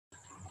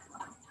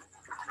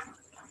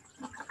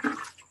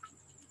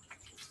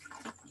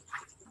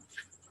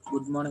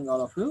Good morning,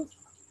 all of you.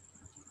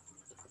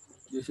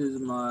 This is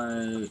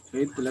my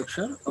 8th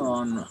lecture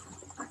on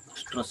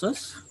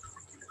stresses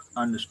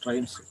and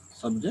strains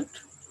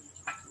subject.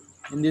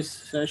 In this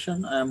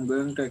session, I am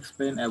going to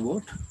explain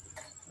about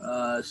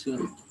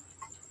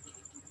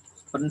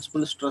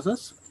principal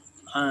stresses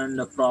and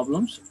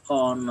problems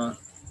on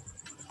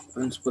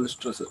principal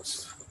stresses.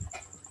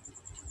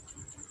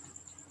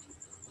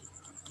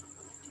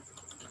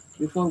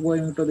 Before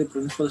going to the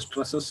principal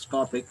stresses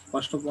topic,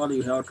 first of all,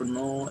 you have to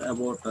know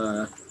about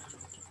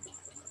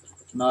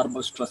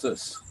normal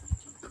stresses.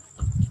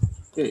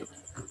 Okay,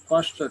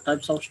 first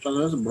types of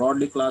stresses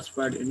broadly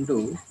classified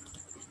into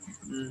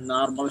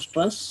normal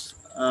stress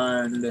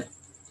and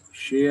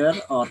shear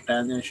or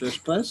tangential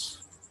stress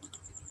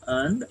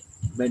and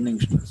bending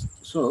stress.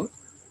 So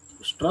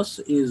stress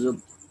is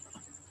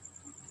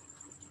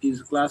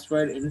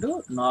classified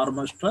into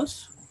normal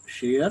stress,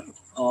 shear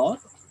or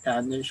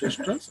tangential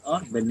stress or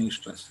bending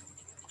stress.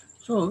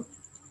 So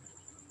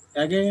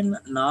again,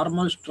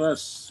 normal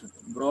stress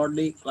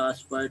broadly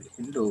classified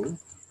into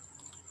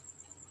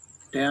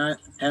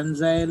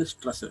tensile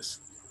stresses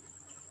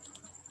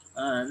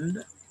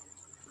and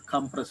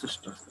compressive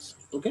stresses.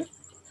 Okay,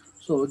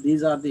 so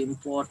these are the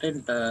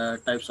important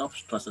types of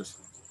stresses.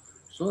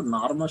 So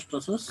normal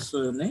stresses,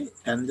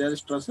 tensile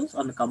stresses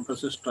and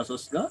compressive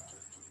stresses ga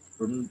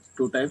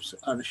two types,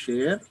 and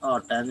shear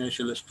or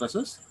tangential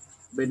stresses,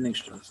 bending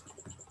stress.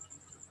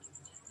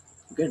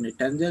 Okay,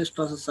 tensile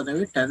stresses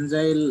అనేవి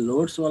tensile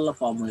loads వల్ల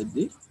form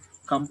అయ్యింది.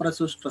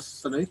 Compressive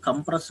stresses అనేవి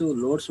compressive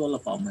loads వల్ల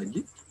form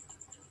అయ్యింది.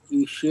 ఈ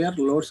shear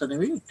loads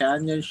అనేవి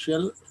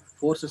tangential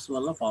forces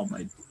వల్ల form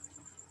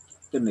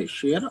అయ్యింది.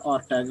 షియర్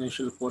ఆర్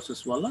టాంజెన్షియల్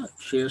ఫోర్సెస్ వల్ల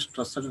షియర్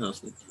స్ట్రెస్ అనేది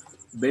వస్తుంది.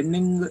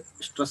 బెండింగ్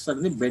స్ట్రెస్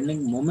అనేది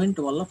బెండింగ్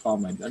మూమెంట్ వల్ల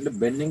ఫామ్ అయింది. అంటే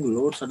బెండింగ్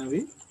లోడ్స్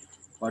అనేవి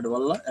వాటి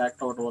వల్ల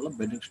యాక్ట్ అవ్వడం వల్ల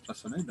బెండింగ్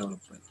స్ట్రెస్ అనేది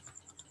డెవలప్ అయింది.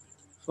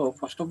 So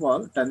first of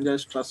all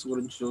tensile stress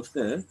గురించి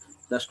చూస్తే,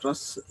 the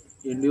stress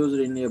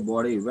induced in a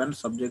body when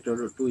subjected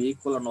to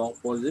equal and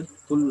opposite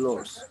full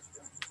loads.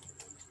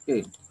 Okay,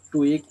 to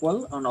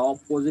equal and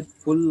opposite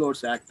full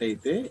loads act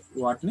అయితే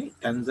వాటిని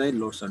tensile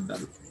loads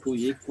అంటారు. To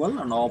equal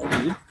and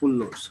opposite full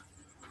loads.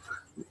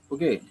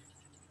 Okay,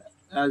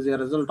 as a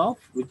result of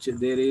which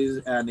there is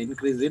an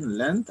increase in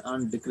length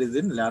and decrease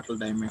in lateral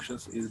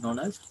dimensions is known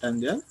as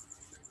tensile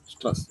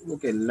stress.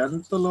 Okay,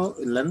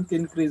 length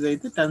increase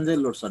అయితే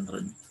tensile loads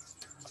అంటారండి.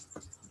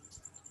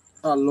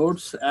 ఆ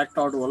loads act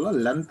అవడం వల్ల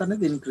length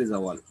అనేది increase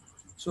అవ్వాలి.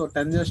 So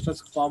tensile stress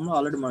formula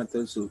already మనకు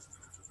తెలుసు,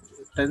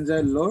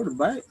 tensile load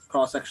by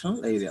cross sectional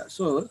area.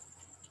 So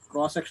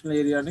cross sectional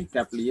ఏరియాని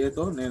క్యాపిటల్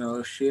ఏతో నేను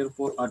షియర్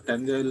ఫోర్స్ ఆ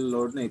టెన్జైల్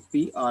లోడ్ని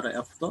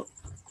PRFతో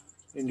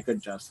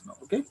ఇండికేట్ చేస్తున్నాం.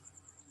 ఓకే,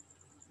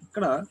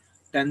 ఇక్కడ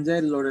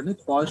టెన్జైల్ లోడ్ అనేది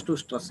పాజిటివ్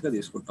స్ట్రెస్గా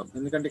తీసుకుంటాం,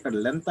 ఎందుకంటే ఇక్కడ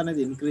లెంత్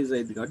అనేది ఇంక్రీజ్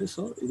అయింది కాబట్టి.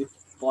 సో ఇది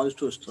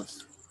పాజిటివ్ స్ట్రెస్,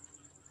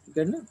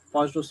 ఇక్కడ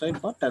positive side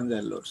for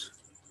tensile loads.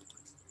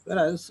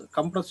 వెరాజ్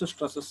కంప్రెసివ్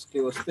స్ట్రెసెస్కి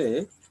వస్తే,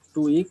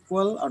 to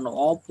equal and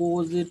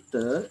opposite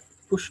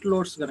push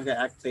loads కనుక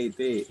యాక్ట్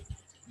అయితే,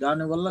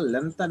 దానివల్ల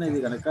లెంత్ అనేది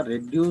కనుక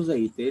రెడ్యూస్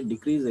అయితే,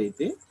 డిక్రీజ్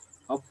అయితే,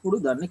 అప్పుడు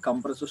దాన్ని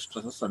కంప్రెసివ్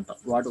స్ట్రెసెస్ అంటాం.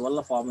 వాటి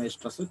వల్ల ఫామ్ అయ్యే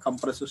స్ట్రెస్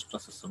కంప్రెసివ్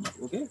స్ట్రెసెస్ అన్నారు.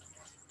 ఓకే,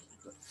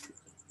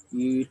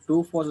 ఈ two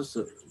forces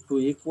to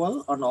equal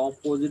and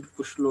opposite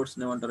push loads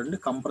ఏమంటారంటే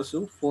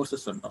కంప్రెసివ్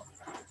ఫోర్సెస్ అంటాం.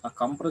 ఆ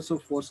కంప్రెసివ్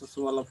ఫోర్సెస్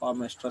వల్ల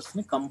ఫామ్ అయ్యే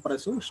స్ట్రెస్ని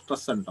కంప్రెసివ్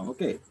స్ట్రెస్ అంటాం.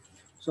 Okay,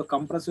 so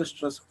compressive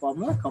stress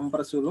formula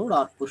compressive load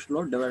are push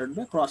load divided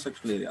by cross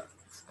sectional area.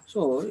 So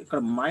ఇక్కడ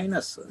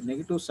minus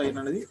negative sign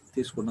అనేది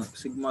తీసుకున్నాం,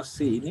 సిగ్మా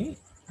సిని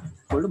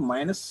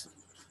మైనస్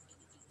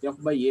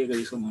F/Aగా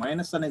తీసుకున్నాం.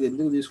 మైనస్ అనేది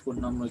ఎందుకు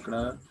తీసుకుంటున్నాము, ఇక్కడ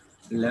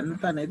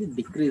లెంత్ అనేది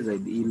డిక్రీజ్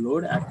అయింది, ఈ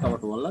లోడ్ యాక్ట్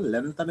అవ్వడం వల్ల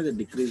లెంత్ అనేది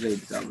డిక్రీజ్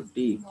అయింది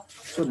కాబట్టి.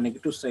 సో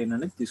నెగిటివ్ సైన్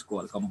అనేది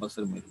తీసుకోవాలి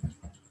కంపల్సరీ మీరు.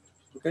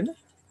 ఓకే అండి,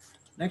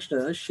 నెక్స్ట్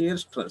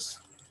షియర్ స్ట్రెస్.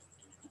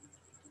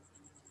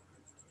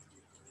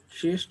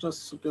 షియర్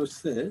స్ట్రెస్కి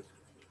వస్తే,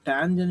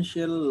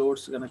 టాంజెన్షియల్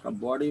లోడ్స్ కనుక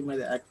బాడీ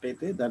మీద యాక్ట్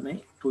అయితే దాన్ని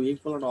to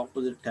equal and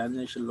opposite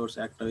tangential loads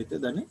act అయితే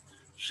దాన్ని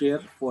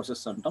షియర్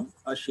ఫోర్సెస్ అంటాం.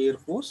 ఆ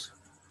shear force,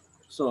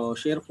 so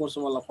shear force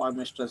వల్ల ఫార్మ్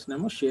అయ్యే స్ట్రెస్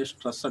నేమో షియర్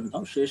స్ట్రెస్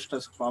అంటాం. షియర్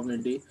స్ట్రెస్ ఫార్మ్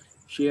ఏంటి,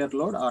 shear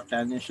load are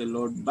tangential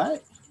load by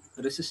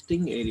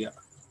resisting area.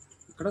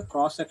 ఇక్కడ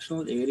క్రాస్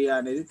సెక్షనల్ ఏరియా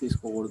అనేది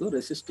తీసుకోకూడదు,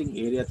 రెసిస్టింగ్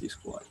ఏరియా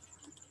తీసుకోవాలి.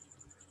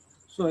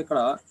 సో ఇక్కడ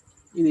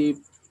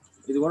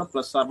ఇది కూడా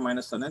ప్లస్ ఆర్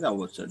మైనస్ అనేది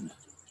అవ్వచ్చండి.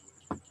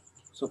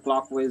 So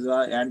clock wise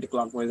anti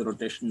clock wise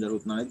rotation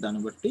జరుగుతుంది అనేది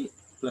దాన్ని బట్టి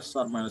ప్లస్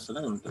ఆర్ మైనస్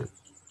అనేది ఉంటుంది.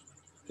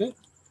 ఓకే,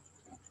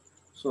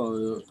 సో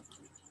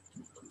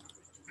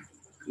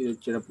ఇది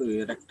వచ్చేటప్పుడు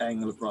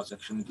రెక్టాంగిల్ క్రాస్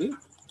సెక్షన్కి,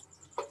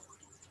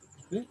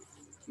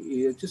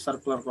 ఇది వచ్చి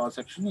సర్కులర్ క్రాస్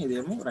సెక్షన్,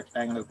 ఇదేమో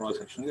రెక్టాంగిల్ క్రాస్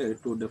సెక్షన్కి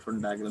టూ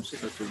డిఫరెంట్ డయాగ్రామ్స్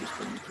ఇక్కడ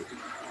చూపిస్తాను.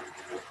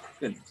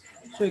 ఓకే,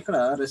 సో ఇక్కడ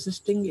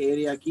రెసిస్టింగ్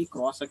ఏరియాకి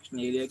క్రాస్ సెక్షన్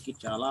ఏరియాకి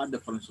చాలా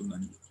డిఫరెన్స్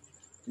ఉందండి.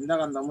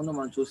 ఇందాక అంతకుముందు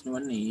మనం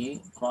చూసినవన్నీ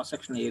క్రాస్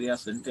సెక్షన్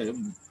ఏరియాస్ అంటే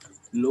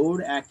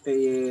లోడ్ యాక్ట్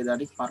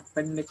అయ్యేదానికి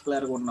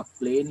పర్పెండిక్యులర్గా ఉన్న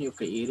ప్లేన్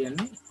యొక్క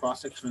ఏరియాని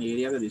క్రాస్ సెక్షన్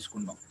ఏరియాగా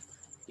తీసుకుంటాం.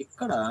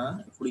 ఇక్కడ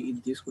ఇప్పుడు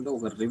ఇది తీసుకుంటే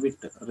ఒక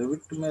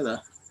రివిట్ మీద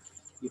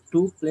ఈ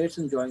టూ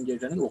ప్లేట్స్ని జాయిన్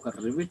చేయడానికి ఒక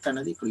రివిట్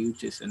అనేది ఇక్కడ యూజ్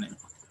చేశాను నేను.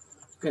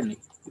 ఓకే అండి.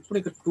 ఇప్పుడు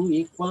ఇక్కడ 2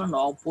 equal and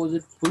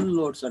opposite pull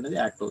loads అనేది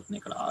యాక్ట్ అవుతుంది.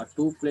 ఇక్కడ ఆ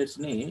 2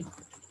 ప్లేట్స్ని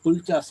పుల్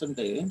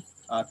చేస్తుంటే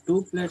ఆ 2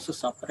 ప్లేట్స్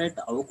సపరేట్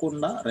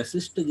అవ్వకుండా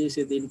రెసిస్ట్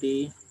చేసేది ఏంటి,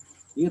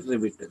 ఈ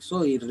రివిట్. సో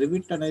ఈ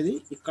రివిట్ అనేది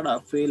ఇక్కడ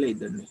ఫెయిల్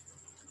అయిందండి.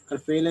 ఇక్కడ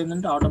ఫెయిల్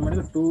అయిందంటే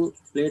ఆటోమేటిక్గా 2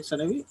 ప్లేట్స్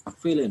అనేవి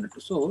ఫెయిల్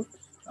అయినట్టు. సో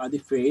అది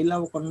ఫెయిల్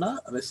అవ్వకుండా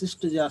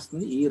రెసిస్ట్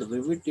చేస్తుంది ఈ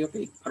రివిట్ యొక్క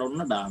ఇక్కడ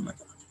ఉన్న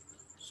డయామీటర్.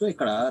 సో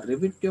ఇక్కడ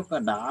రివిట్ యొక్క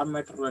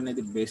డయామీటర్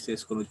అనేది బేస్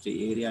చేసుకొని వచ్చే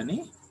ఏరియాని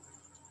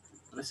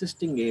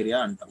రెసిస్టింగ్ ఏరియా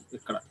అంటాం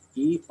ఇక్కడ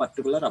ఈ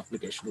పర్టికులర్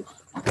అప్లికేషన్లో.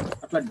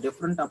 అట్లా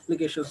డిఫరెంట్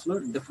అప్లికేషన్స్లో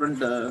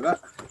డిఫరెంట్గా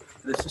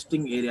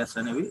రెసిస్టింగ్ ఏరియాస్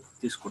అనేవి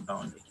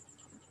తీసుకుంటామండి.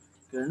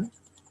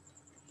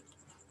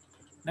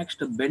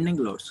 Next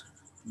bending loads.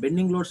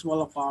 Bending loads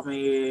వల్ల ఫామ్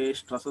అయ్యే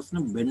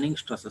స్ట్రెసెస్ని బెండింగ్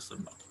స్ట్రెసెస్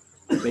ఉంటాం.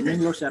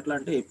 బెండింగ్ లోడ్స్ ఎట్లా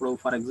అంటే, ఇప్పుడు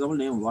ఫర్ ఎగ్జాంపుల్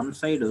నేను వన్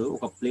సైడ్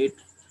ఒక ప్లేట్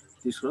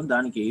తీసుకుని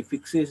దానికి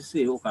ఫిక్స్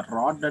చేసి ఒక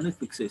రాడ్ అనేది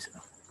ఫిక్స్ చేసిన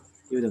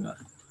ఈ విధంగా.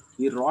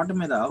 ఈ రాడ్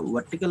మీద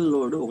వర్టికల్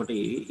లోడ్ ఒకటి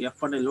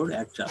ఎఫ్ అనే లోడ్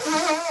యాక్ట్ చేస్తుంది.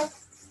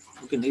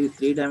 ఓకే, ఇది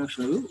 3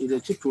 డైమెన్షనల్ వ్యూ, ఇది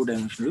వచ్చి 2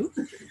 డైమెన్షనల్ వ్యూ.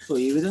 సో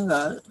ఈ విధంగా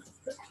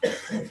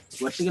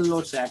వర్టికల్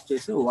లోడ్స్ యాక్ట్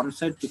చేసి వన్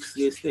సైడ్ ఫిక్స్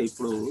చేస్తే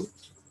ఇప్పుడు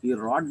ఈ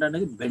రాడ్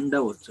అనేది బెండ్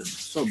అవ్వచ్చు.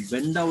 సో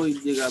బెండ్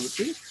అవ్వద్ది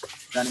కాబట్టి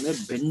దాని మీద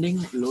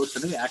బెండింగ్ లోడ్స్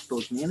అనేవి యాక్ట్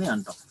అవుతుంది అని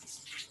అంటాం.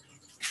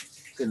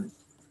 ఓకే,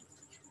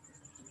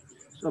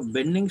 సో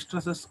బెండింగ్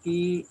స్ట్రెసెస్కి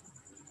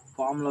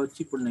ఫార్ములా వచ్చి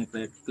ఇప్పుడు నేను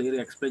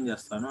క్లియర్గా ఎక్స్ప్లెయిన్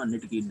చేస్తాను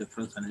అన్నిటికీ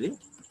డిఫరెన్స్ అనేది.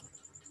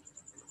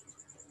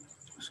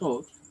 సో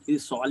ఇది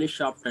సాలిడ్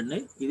షాఫ్ట్ అండి,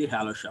 ఇది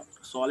hollow shaft.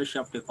 Solid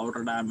shaft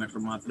outer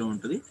diameter మాత్రమే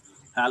ఉంటుంది.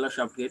 హాలో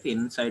షాఫ్ట్కి అయితే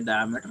inside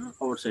diameter,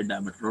 out side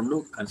diameter రెండు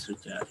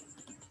కన్సిడర్ చేయాలి.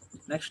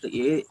 నెక్స్ట్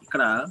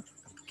ఇక్కడ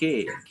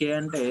కే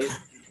అంటే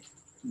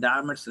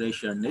డయామీటర్స్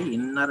రేషియో అండి.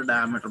 ఇన్నర్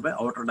డయామీటర్ బై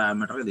అవుటర్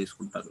డయామీటర్గా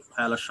తీసుకుంటారు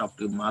హాలో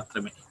షాఫ్ట్కి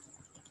మాత్రమే.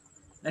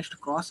 నెక్స్ట్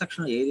క్రాస్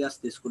సెక్షన్ ఏరియాస్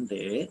తీసుకుంటే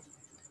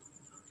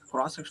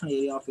cross section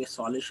area of a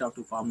solid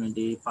shaft form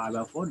ఏంటి,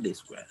 π/4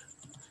 d².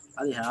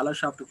 అది హాలో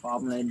షాఫ్ట్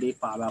ఫార్ములా ఏంటి,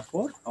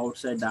 π/4 out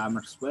side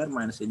diameter square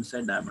minus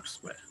inside diameter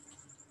square.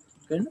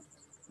 Okay అండి.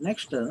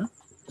 Next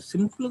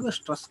సింపుల్గా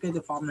స్ట్రెస్కి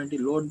అయితే formula ఏంటి,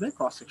 load by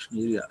cross section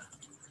area.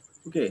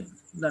 Okay,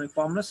 దానికి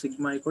formula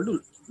sigma equal to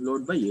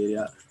load by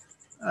area.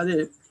 అదే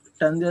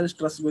tensile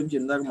stress గురించి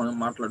ఇందాక మనం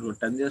మాట్లాడుకున్నాం.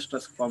 Tensile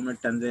stress formula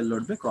tensile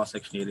load by cross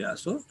section area.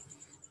 So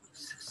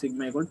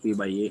sigma equal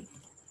P/A.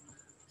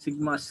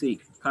 Sigma C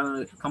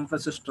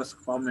compressive stress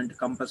formula ఏంటి,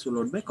 compressive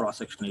load by cross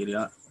section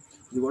area.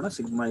 ఇది కూడా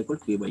sigma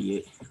equal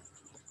P/A.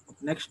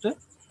 Next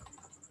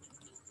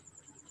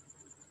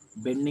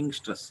bending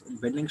stress.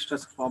 Bending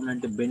stress formula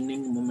ఏంటి,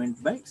 bending moment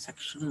by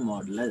section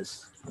modulus.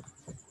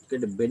 Okay,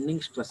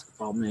 bending stress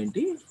formula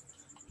ఏంటి,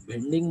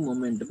 bending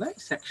moment by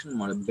section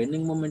modulus.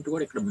 Bending moment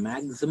కూడా ఇక్కడ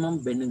maximum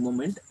bending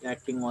moment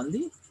acting on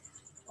the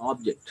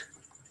object,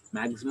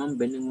 maximum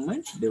bending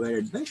moment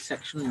divided by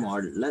section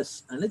modulus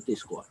అనేది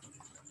తీసుకోవాలి.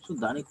 So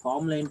దానికి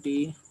formula ఏంటి,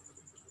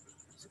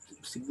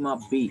 sigma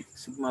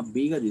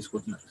బిగా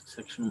తీసుకుంటున్నారు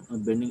section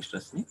bending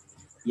స్ట్రెస్ని,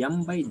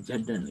 M/Z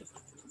అండి.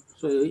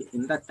 సో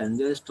ఇంత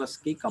టెన్జైల్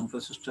స్ట్రెస్కి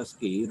కంప్రెసివ్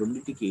స్ట్రెస్కి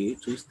రెండింటికి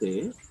చూస్తే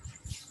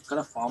ఇక్కడ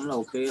ఫార్ములా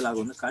ఒకేలాగా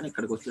ఉంది, కానీ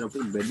ఇక్కడికి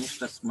వచ్చేటప్పుడు బెండింగ్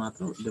స్ట్రెస్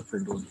మాత్రం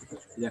డిఫరెంట్గా ఉంది.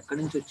 ఇది ఎక్కడి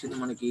నుంచి వచ్చింది,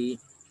 మనకి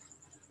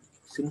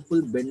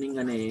సింపుల్ బెండింగ్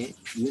అనే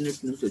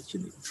యూనిట్ నుంచి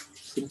వచ్చింది.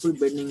 సింపుల్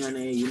బెండింగ్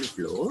అనే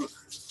యూనిట్లో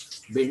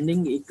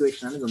బెండింగ్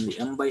ఈక్వేషన్ అనేది ఉంది.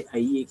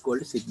 M/I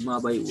 =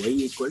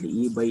 σ/y =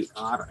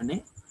 E/R అనే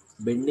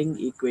బెండింగ్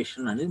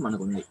ఈక్వేషన్ అనేది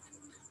మనకు ఉంది.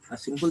 ఆ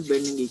సింపుల్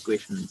బెండింగ్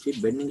ఈక్వేషన్ నుంచి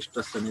బెండింగ్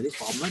స్ట్రెస్ అనేది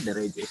ఫార్ములా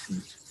డెరైవ్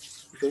చేసింది.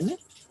 ఓకే,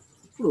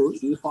 ఇప్పుడు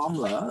ఈ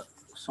ఫార్ములా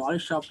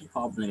సాలిడ్ షాఫ్ట్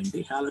ఫార్ములా ఏంటి,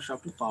 హాలో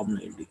షాఫ్ట్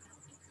ఫార్ములా ఏంటి,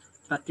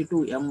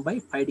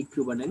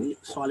 32M/πd³ అనేది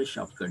సాలిడ్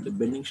షాఫ్ట్ అండి,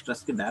 బెండింగ్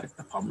స్ట్రెస్కి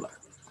డైరెక్ట్ ఫార్ములా.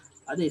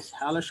 అదే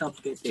హాలో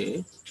షాఫ్ట్కి అయితే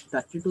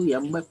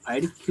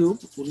 32M/πd³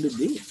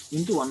 ఉండిద్ది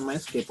ఇంటూ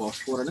 1 -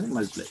 k/4 అనేది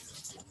మల్టిప్లై.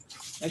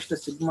 నెక్స్ట్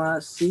సిగ్మా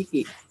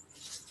సికి,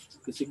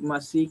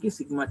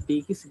 సిగ్మా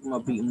టీకి, సిగ్మా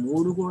బి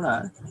మూడు కూడా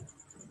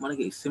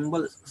మనకి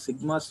సింబల్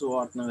సిగ్మాస్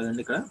వాడుతున్నాం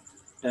కదండి ఇక్కడ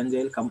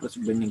టెన్జైల్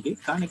కంప్రెసివ్ బెండింగ్కి.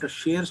 కానీ ఇక్కడ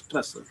షేర్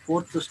స్ట్రెస్,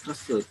 ఫోర్త్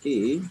స్ట్రెస్కి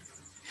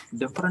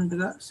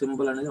డిఫరెంట్గా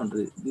సింబల్ అనేది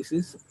ఉంటుంది. This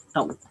is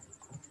tau.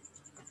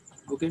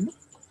 ఓకే అండి,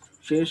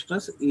 share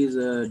stress is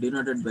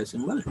denoted by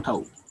symbol tau.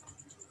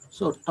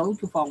 So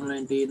టౌకి formula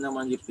ఏంటి,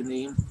 మనం చెప్పింది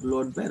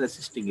load by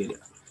resisting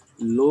area.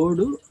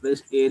 Load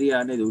area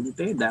అనేది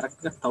ఉంటే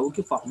డైరెక్ట్గా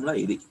టౌకి ఫార్ములా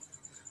ఇది.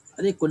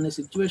 అదే కొన్ని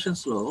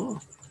సిచ్యువేషన్స్లో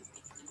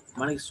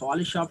మనకి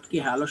సాలిడ్ షాఫ్ట్కి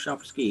హాలో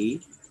షాఫ్ట్స్కి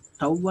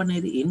టౌ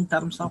అనేది ఇన్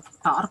టర్మ్స్ ఆఫ్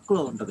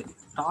టార్క్లో ఉంటుంది.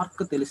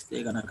 టార్క్ తెలిస్తే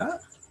కనుక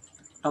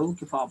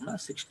టౌకి ఫార్ములా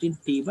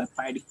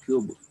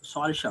 16T/πd³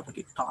 సాలిడ్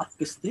షాఫ్ట్కి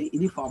టార్క్ ఇస్తే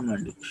ఇది ఫార్ములా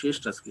అండి షేర్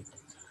స్ట్రెస్కి.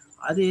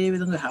 అదే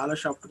విధంగా హాలో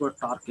షాఫ్ట్ కూడా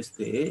టార్క్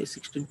ఇస్తే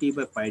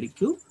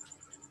 16T/πd³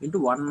 ఇంటూ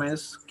 1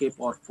 -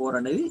 k/4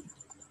 అనేది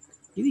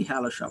ఇది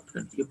హాలో షాఫ్ట్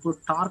అండి. ఇప్పుడు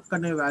టార్క్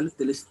అనే వాల్యూ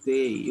తెలిస్తే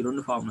ఈ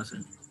రెండు ఫార్ములాస్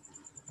అండి.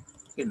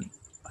 ఓకే అండి,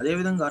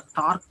 అదేవిధంగా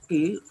టార్క్కి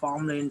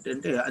ఫార్ములా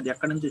ఏంటంటే అది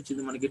ఎక్కడి నుంచి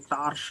వచ్చింది, మనకి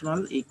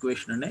టార్షనల్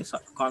ఈక్వేషన్ అనే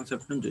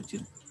కాన్సెప్ట్ నుంచి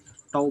వచ్చింది.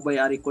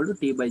 τ/r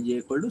 = T/J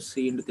 = C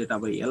 ×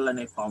 θ/L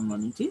అనే ఫార్ములా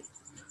నుంచి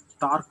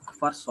torque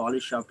for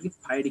solid షాఫ్ట్కి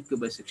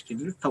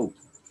πd³/16 tau.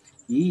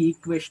 ఈ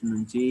ఈక్వేషన్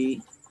నుంచి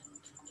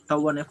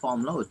టౌ అనే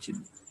ఫార్ములా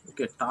వచ్చింది.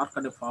 ఓకే, టార్క్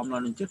అనే ఫార్ములా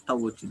నుంచి టౌ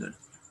వచ్చిందండి.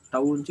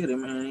 టౌ నుంచి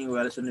రిమైనింగ్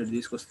వాల్యూస్ అనేది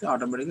తీసుకొస్తే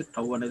ఆటోమేటిక్గా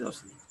టౌ అనేది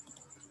వస్తుంది.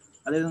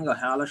 అదేవిధంగా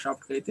హాలో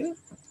షాఫ్ట్కి అయితే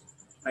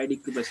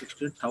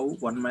IDQ/16 tau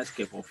 1 minus K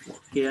power 4.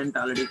 K అంటే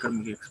ఆల్రెడీ ఇక్కడ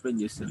మీకు ఎక్స్ప్లెయిన్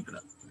చేస్తాను ఇక్కడ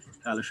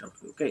hollow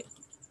షాఫ్ట్కి. Okay,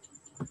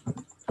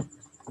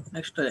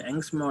 next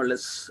Young's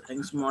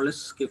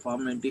మాడ్యులస్కి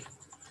form ఏంటి?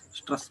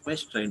 Stress by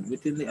strain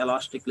with in the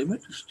elastic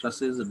limit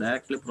stress is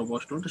directly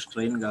proportional to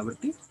strain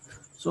కాబట్టి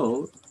so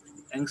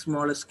Young's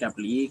modulus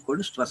capital E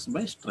equal stress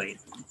by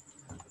strain.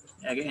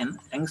 Again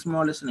Young's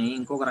మాడ్యులస్ని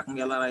ఇంకొక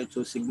రకంగా ఎలా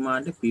రాయొచ్చు? Sigma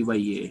అంటే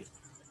P/A,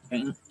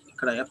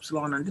 ఇక్కడ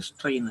epsilon అంటే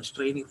strain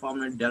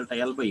formula delta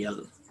L/L.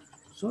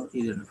 So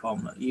ఇది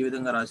formula ఈ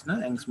విధంగా రాసిన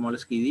యంగ్స్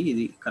మాడ్యులస్కి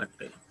ఇది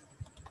కరెక్టే.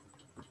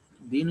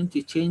 దీని నుంచి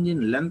చేంజ్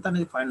ఇన్ లెంత్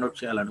అనేది ఫైండ్ అవుట్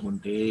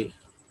చేయాలనుకుంటే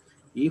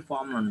ఈ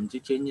ఫార్ములా నుంచి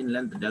change in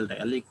length delta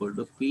L equal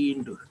to P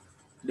into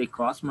the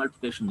cross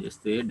multiplication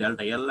చేస్తే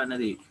డెల్టా L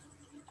అనేది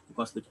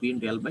వస్తుంది P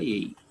ఇంటూ L/A.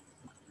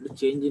 అంటే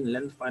change in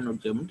length find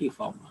out చేయమంటే ఈ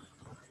ఫార్ములా.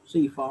 సో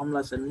ఈ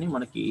ఫార్ములాస్ అన్నీ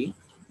మనకి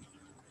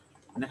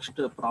నెక్స్ట్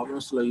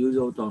ప్రాబ్లమ్స్లో యూజ్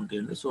అవుతూ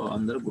ఉంటాయండి. సో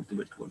అందరూ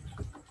గుర్తుపెట్టుకోండి.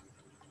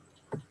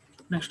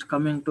 Next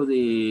coming to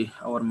the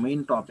our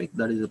main topic,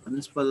 that is the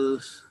principal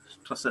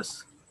stresses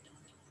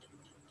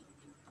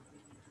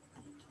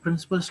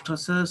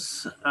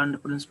and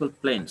principal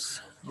planes.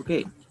 Okay,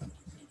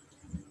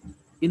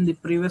 in the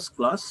previous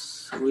class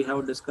we have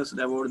discussed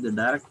about the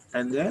direct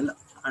tangential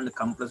and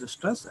compressive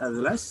stress as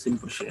well as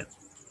simple shear.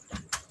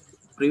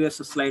 Previous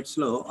slides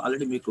lo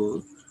already meeku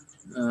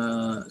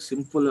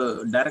simple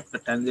direct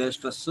tangential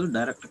stress,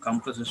 direct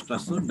compressive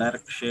stress,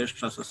 direct shear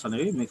stresses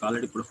అనేవి మీకు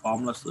already ఇప్పుడు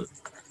formulas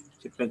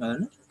చెప్పాను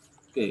కదండి.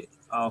 Okay,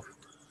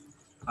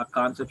 ఆ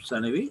concepts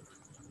అనేవి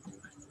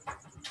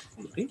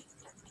ఒకటి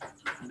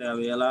అంటే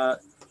అవి ఎలా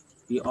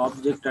ఈ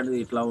ఆబ్జెక్ట్ అనేది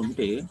ఇట్లా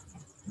ఉంటే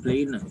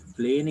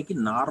ప్లేన్కి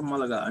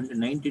నార్మల్గా అంటే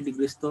 90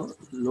 degreesతో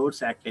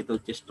లోడ్స్ యాక్ట్ అయితే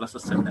వచ్చే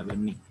స్ట్రెసెస్ అండి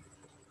అవన్నీ.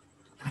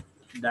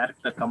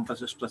 Direct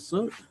compressive stress,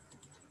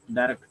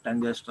 direct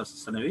tensile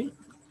stresses అనేవి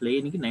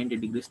ప్లేన్కి 90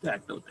 degreesతో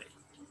యాక్ట్ అవుతాయి.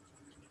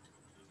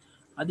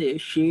 అదే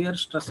షేర్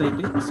స్ట్రెస్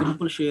అయితే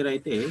సింపుల్ షేర్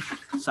అయితే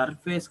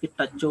సర్ఫేస్కి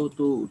టచ్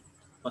అవుతూ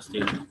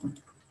వస్తాయి.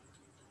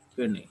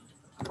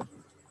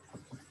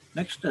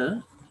 Next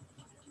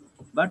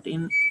but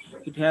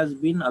it has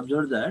been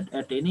observed that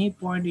at any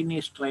point in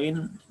a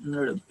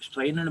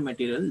strained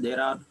material there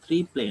are three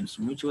planes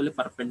mutually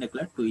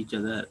perpendicular to each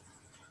other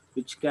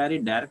which carry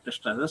direct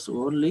stresses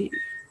only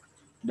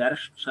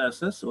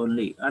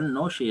and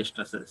no shear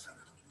stresses.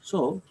 So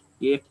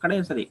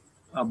ఎక్కడైనా సరే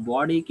ఆ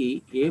బాడీకి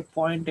ఏ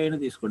point అయినా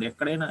తీసుకోండి,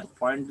 ఎక్కడైనా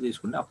point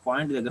తీసుకుంటే ఆ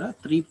point దగ్గర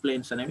 3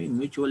 ప్లేన్స్ అనేవి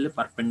మ్యూచువల్లీ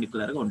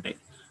పర్పెండిక్యులర్గా ఉంటాయి.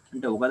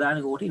 అంటే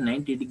ఒకదానికి ఒకటి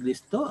 90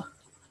 degreesతో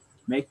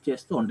మేక్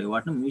చేస్తూ ఉంటాయి.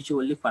 వాటిని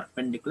మ్యూచువల్లీ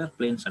పర్పెండిక్యులర్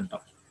ప్లేన్స్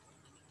అంటాం.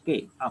 ఓకే,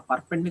 ఆ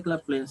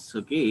పర్పెండిక్యులర్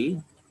ప్లేన్స్కి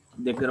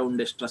దగ్గర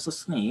ఉండే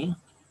స్ట్రెసెస్ని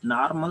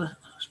నార్మల్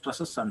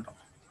స్ట్రెసెస్ అంటాం.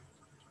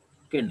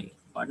 ఓకే అండి,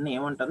 వాటిని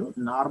ఏమంటారు?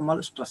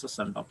 నార్మల్ స్ట్రెసెస్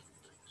అంటాం.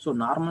 సో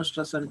నార్మల్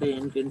స్ట్రెస్ అంటే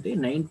ఏంటంటే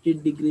 90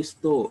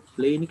 degreesతో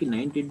ప్లేన్కి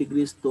 90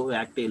 degreesతో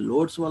యాక్ట్ అయ్యే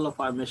లోడ్స్ వల్ల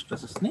ఫార్మ్ అయ్యే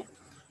స్ట్రెసెస్ని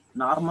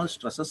నార్మల్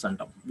స్ట్రెసెస్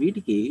అంటాం.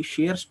 వీటికి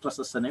షియర్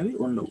స్ట్రెసెస్ అనేవి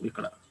ఉండవు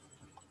ఇక్కడ.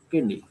 ఓకే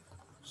అండి,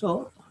 so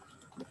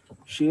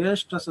shear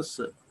stresses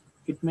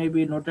it may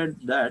be noted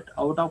that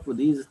out of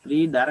these 3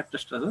 direct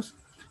stresses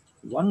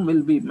one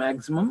will be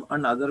maximum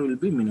and other will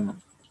be minimum.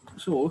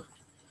 So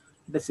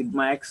the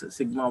sigma x,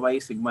 sigma y,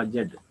 sigma z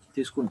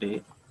తీసుకుంటే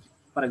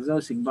for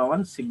example sigma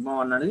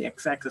one అనేది x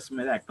access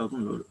మీద act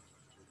అవుతుంది load,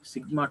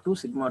 sigma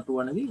two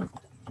అనేది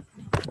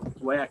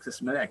y access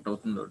మీద act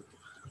అవుతుంది load.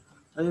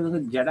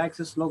 అదేవిధంగా z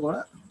యాక్సెస్లో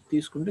కూడా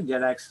తీసుకుంటే z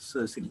యాక్సెస్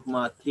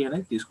సిగ్మా 3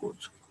 అనేది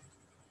తీసుకోవచ్చు.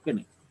 ఓకే,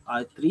 ఆ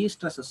 3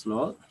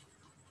 స్ట్రెసెస్లో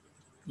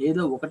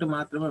ఏదో ఒకటి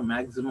మాత్రమే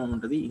మ్యాక్సిమం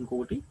ఉంటుంది,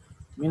 ఇంకొకటి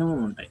మినిమం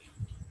ఉంటాయి.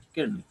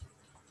 ఓకే అండి,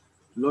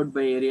 లోడ్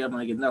బై ఏరియా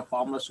మనకి ఇందాక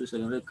ఫార్ములాస్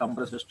చూసాం,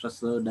 compressive stress,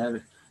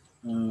 direct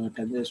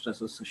tensile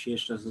stresses,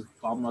 shear stresses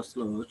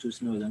ఫార్ములాస్లో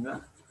చూసిన విధంగా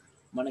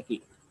మనకి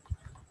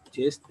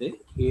చేస్తే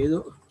ఏదో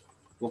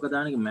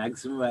ఒకదానికి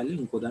మ్యాక్సిమం వాల్యూ,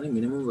 ఇంకో దానికి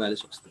మినిమం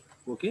వాల్యూస్ వస్తాయి.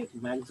 ఓకే,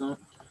 మ్యాక్సిమం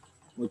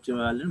వచ్చే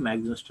వాల్యూని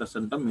మ్యాక్సిమం స్ట్రెస్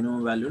అంటాం,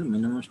 మినిమం వాల్యూని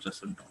మినిమం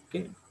స్ట్రెస్ అంటాం.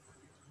 Okay,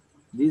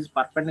 these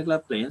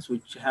perpendicular planes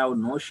which have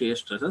no shear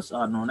stresses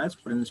are known as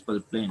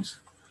principal planes.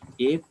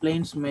 A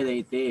planes మీద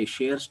అయితే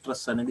షియర్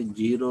స్ట్రెస్ అనేది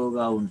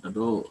జీరోగా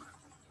ఉంటుందో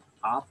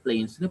ఆ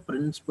ప్లేన్స్ని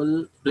ప్రిన్సిపల్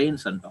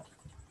ప్లేన్స్ అంటాం.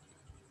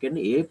 కానీ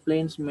ఏ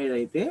ప్లేన్స్ మీద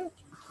అయితే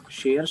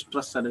షియర్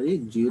స్ట్రెస్ అనేది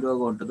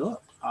జీరోగా ఉంటుందో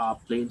ఆ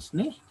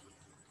ప్లేన్స్ని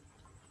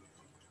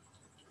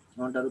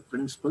ఏమంటారు?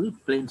 ప్రిన్సిపల్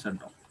ప్లేన్స్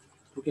అంటాం.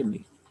 ఓకే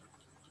అండి,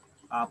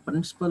 ఆ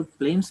ప్రిన్సిపల్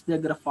ప్లేన్స్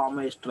దగ్గర ఫామ్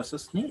అయ్యే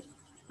స్ట్రెసెస్ని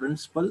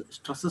ప్రిన్సిపల్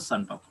స్ట్రెసెస్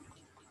అంటాం.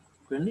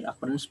 ఓకే అండి, ఆ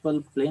ప్రిన్సిపల్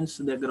ప్లేన్స్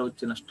దగ్గర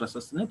వచ్చిన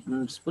స్ట్రెసెస్ని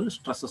ప్రిన్సిపల్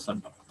స్ట్రెసెస్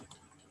అంటాం.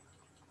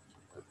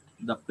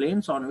 The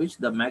planes on which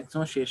the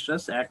maximum shear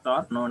stress act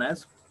are known as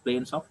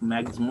planes of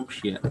maximum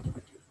shear.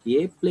 A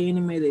plane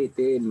మీద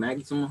అయితే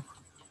మ్యాక్సిమం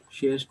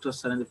షియర్ స్ట్రెస్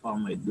అనేది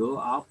ఫామ్ అయిద్దో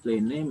ఆ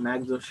ప్లేన్ని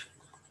maximum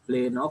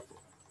plane of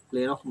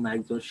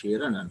maximum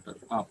shear అని అంటారు.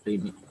 ఆ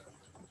ప్లేన్ని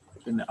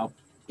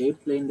ఏ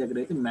ప్లేన్ దగ్గర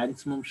అయితే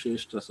మ్యాక్సిమం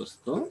షియర్ స్ట్రెస్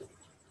వస్తుందో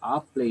ఆ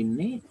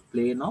ప్లేన్ని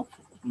ప్లేన్ ఆఫ్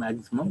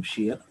మ్యాక్సిమం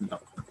షియర్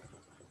అంటాం.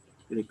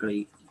 ఇక్కడ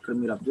ఇక్కడ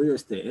మీరు అబ్జర్వ్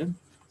చేస్తే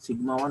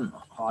σ1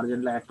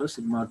 హారిజాంటల్ యాక్ట్,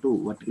 σ2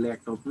 వర్టికల్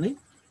యాక్ట్ అవుతుంది,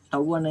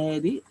 టౌ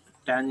అనేది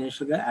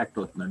టాంజెన్షియల్గా యాక్ట్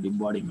అవుతుందండి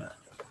బాడీ మీద.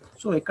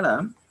 సో ఇక్కడ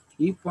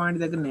ఈ పాయింట్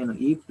దగ్గర నేను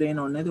ఈ ప్లేన్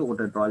అనేది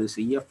ఒకటి డ్రా చేసి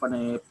ఈఎఫ్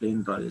అనే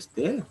ప్లేన్ డ్రా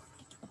చేస్తే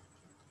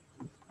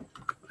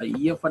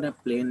ఈఎఫ్ అనే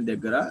ప్లేన్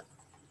దగ్గర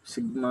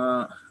sigma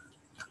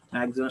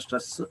maximum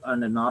stress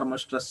and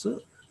normal stress,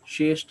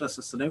 share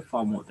stresses అనేవి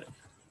ఫామ్ అవుతాయి.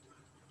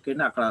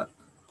 ఓకేనా, అక్కడ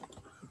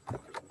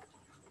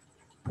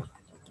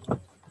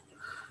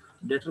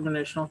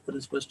determination of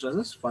principal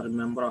stresses for a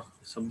member of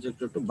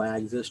subjected to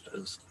biaxial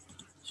stresses.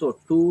 So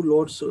two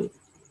loads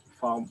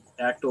form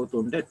act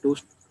అవుతుంటే two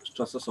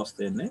stresses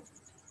వస్తాయండి.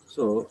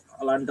 So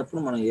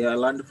అలాంటప్పుడు మనం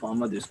ఎలాంటి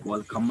ఫార్ములా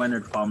తీసుకోవాలి,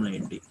 కంబైన్డ్ ఫార్ములా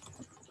ఏంటి?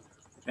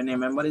 when a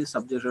member is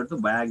subjected to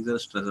biaxial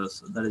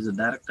stresses, that is a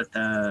direct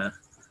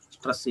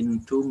stress in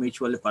two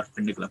mutually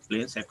perpendicular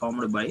planes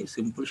accompanied by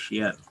simple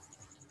shear,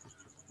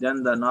 then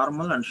the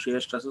normal and shear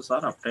stresses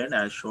are obtained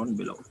as shown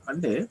below.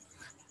 అంటే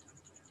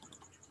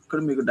ఇక్కడ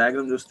మీకు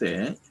diagram చూస్తే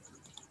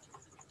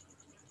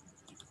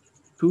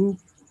two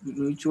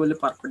mutually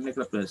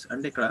perpendicular planes,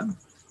 అంటే ఇక్కడ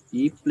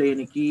ఈ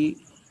ప్లేన్కి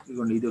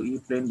ఇదిగోండి, ఇది ఈ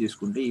ప్లేన్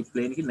తీసుకుంటే ఈ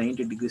ప్లేన్కి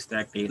 90 degrees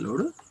యాక్ట్ అయ్యే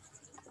లోడ్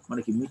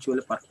మనకి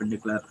మ్యూచువల్లీ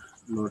పర్పెండిక్యులర్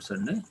లోడ్స్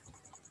అండి.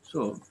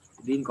 సో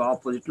దీనికి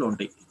ఆపోజిట్లో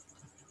ఉంటాయి,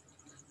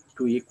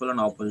 టూ ఈక్వల్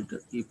అండ్ ఆపోజిట్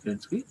ఈ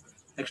ప్లేన్స్కి.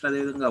 నెక్స్ట్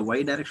అదేవిధంగా వై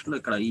డైరెక్షన్లో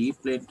ఇక్కడ ఈ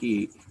ప్లేన్కి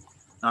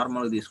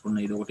నార్మల్గా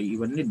తీసుకున్న ఇది ఒకటి,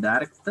 ఇవన్నీ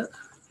డైరెక్ట్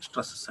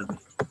స్ట్రెస్సెస్ అండి.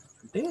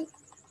 అంటే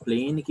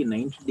ప్లేన్కి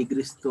 90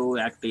 degreesతో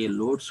యాక్ట్ అయ్యే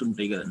లోడ్స్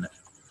ఉంటాయి కదండి,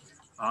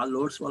 ఆ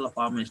లోడ్స్ వల్ల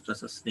ఫామ్ అయ్యే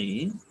స్ట్రెస్సెస్ని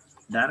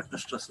డైరెక్ట్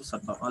స్ట్రెస్సెస్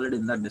అంటాం. ఆల్రెడీ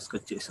ఇందాక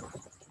డిస్కస్ చేసాం.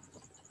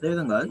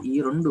 అదేవిధంగా ఈ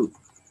రెండు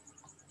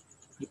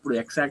ఇప్పుడు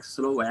ఎక్స్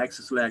యాక్సిస్లో వై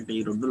యాక్సిస్లో యాక్ట్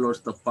అయ్యే రెండు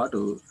లోడ్స్తో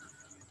పాటు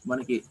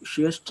మనకి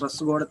షియర్ స్ట్రెస్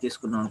కూడా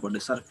తీసుకున్నాం అనుకోండి,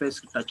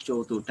 సర్ఫేస్కి టచ్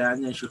అవుతూ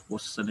టాంజెన్షియల్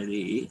ఫోర్సెస్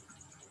అనేది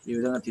ఈ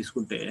విధంగా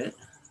తీసుకుంటే,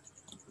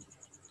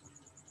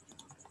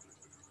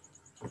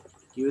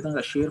 ఈ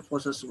విధంగా షియర్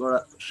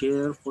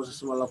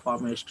ఫోర్సెస్ వల్ల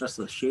ఫామ్ అయ్యే స్ట్రెస్,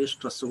 షియర్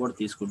స్ట్రెస్ కూడా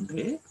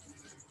తీసుకుంటే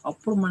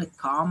అప్పుడు మనకి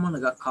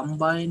కామన్గా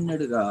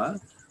కంబైన్డ్గా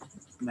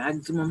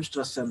మ్యాక్సిమం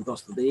స్ట్రెస్ ఎంత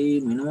వస్తుంది,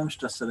 మినిమం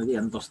స్ట్రెస్ అనేది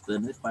ఎంత వస్తుంది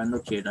అనేది ఫైండ్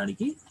అవుట్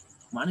చేయడానికి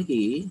మనకి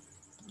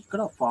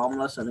ఇక్కడ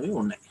ఫార్ములాస్ అనేవి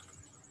ఉన్నాయి.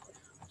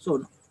 So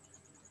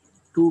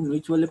two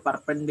mutually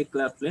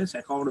perpendicular planes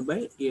account by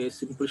A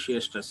simple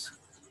shear stress.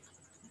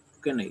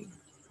 ఓకేనా,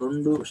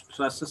 రెండు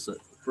స్ట్రెస్సెస్,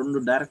 రెండు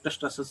డైరెక్ట్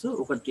స్ట్రెస్సెస్,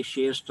 ఒకటి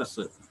షియర్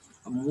స్ట్రెస్,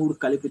 మూడు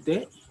కలిపితే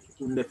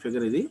ఉండే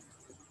ఫిగర్ ఇది.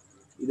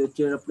 ఇది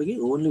వచ్చేటప్పటికి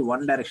ఓన్లీ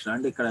వన్ డైరెక్షన్,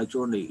 అంటే ఇక్కడ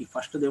చూడండి ఈ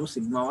ఫస్ట్ ఏమో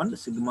σ1,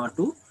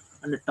 σ2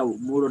 అండ్ టౌ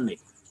మూడు ఉన్నాయి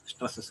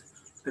స్ట్రెస్సెస్.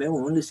 ఇక్కడేమో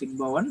ఓన్లీ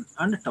σ1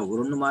 అండ్ టౌ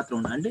రెండు మాత్రం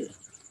ఉన్నాయి, అంటే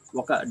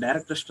ఒక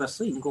డైరెక్ట్ స్ట్రెస్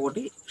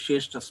ఇంకొకటి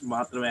షియర్ స్ట్రెస్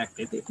మాత్రమే యాక్ట్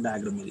అయితే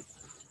డయాగ్రామ్ ఇది.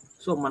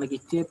 సో మనకి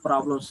ఇచ్చే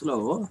ప్రాబ్లమ్స్లో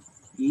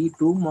ఈ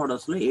టూ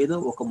మోడల్స్లో ఏదో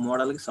ఒక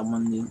మోడల్కి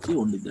సంబంధించి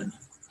ఉండిద్దండి.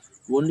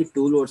 ఓన్లీ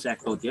టూ లోడ్స్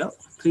యాక్ట్ అవుతాయా,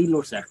 త్రీ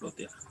లోడ్స్ యాక్ట్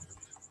అవుతాయా,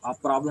 ఆ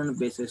ప్రాబ్లమ్ని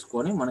బేస్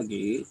చేసుకొని మనకి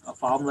ఆ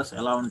ఫార్ములాస్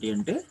ఎలా ఉంటాయి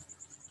అంటే,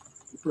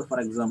 ఇప్పుడు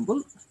ఫర్ ఎగ్జాంపుల్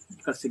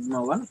ఇక్కడ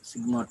σ1,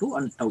 σ2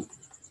 and tau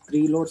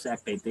three loads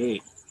act అయితే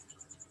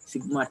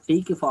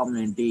σtకి ఫార్ములా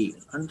ఏంటి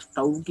అండ్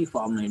టౌకి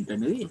ఫార్ములా ఏంటి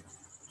అనేది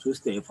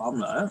చూస్తే,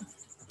 formula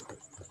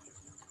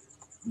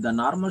the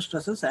normal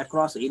stresses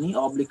across any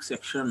oblique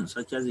section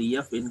such as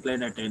EF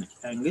inclined at an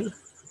angle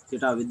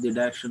theta with the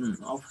direction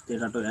of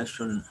theta to as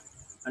shown.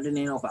 అంటే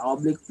నేను ఒక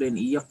oblique plane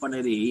EF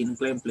అనేది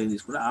incline plane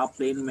తీసుకుంటే ఆ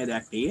plane మీద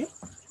యాక్ట్ అయ్యే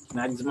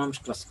maximum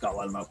stress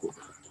కావాలి నాకు,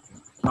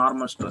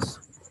 నార్మల్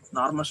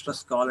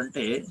స్ట్రెస్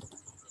కావాలంటే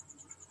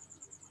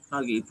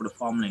నాకు ఇప్పుడు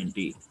ఫార్ములా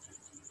ఏంటి,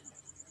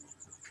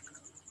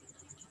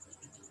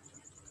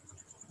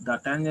 the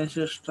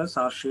tangential stress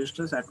or shear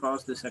stress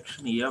across the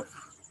section EF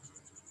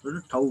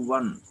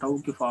టౌ1,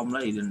 టౌకి formula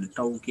ఇదండి,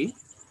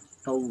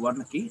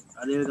 టౌ1కి.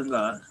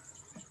 అదేవిధంగా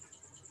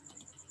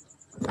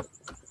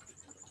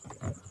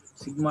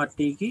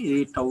σtకి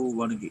ఇది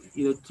టౌ1కి,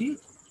 ఇది వచ్చి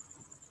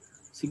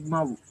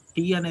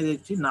σt అనేది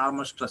వచ్చి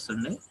నార్మల్ స్ట్రెస్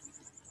అండి,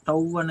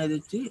 టౌ అనేది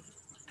వచ్చి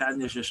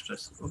టాంజెన్షియల్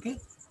స్ట్రెస్. ఓకే,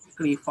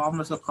 ఇక్కడ ఈ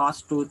ఫార్ములాస్లో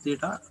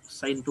cos2θ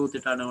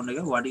sin2θ అనేవి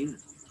ఉన్నాయి, వాటి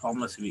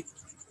ఫార్ములాస్ ఇవి.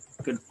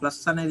 ఓకే,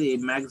 ప్లస్ అనేది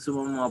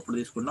మ్యాక్సిమం అప్పుడు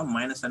తీసుకుంటాం,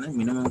 మైనస్ అనేది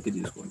మినిమంకి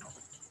తీసుకుంటాం.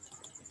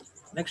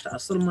 నెక్స్ట్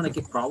అసలు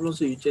మనకి ప్రాబ్లమ్స్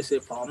యూజ్ చేసే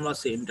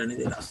ఫార్ములాస్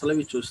ఏంటనేది అసలు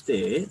అవి చూస్తే,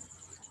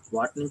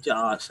 వాటి నుంచి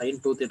ఆ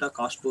sin2θ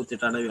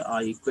cos2θ అనేవి ఆ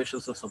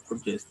ఈక్వేషన్స్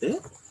సబ్స్టిట్యూట్ చేస్తే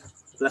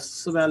ప్లస్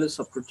వాల్యూస్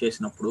సబ్స్టిట్యూట్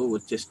చేసినప్పుడు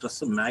వచ్చే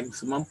stress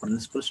maximum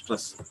principal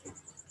stress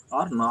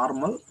or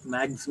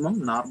maximum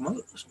normal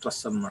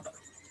stress అనమాట.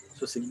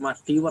 సో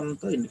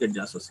σt1తో ఇండికేట్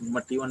చేస్తాం,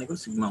 σt1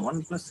 = σ1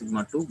 +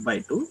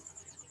 σ2/2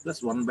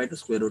 + 1/2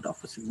 square root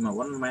of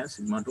σ1 -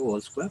 σ2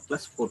 whole square +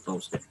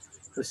 4/2.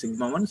 ఇక్కడ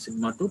σ1,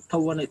 σ2,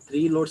 టౌ అనే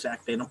త్రీ లోడ్స్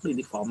యాక్ట్ అయినప్పుడు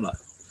ఇది ఫార్ములా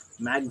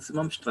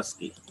మ్యాక్సిమం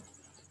స్ట్రెస్కి.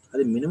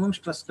 అది మినిమం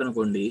స్ట్రెస్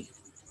కనుకోండి,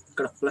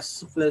 ఇక్కడ ప్లస్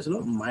ప్లేస్లో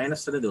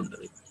మైనస్ అనేది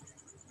ఉంటుంది.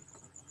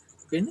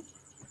 ఓకే,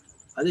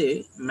 అదే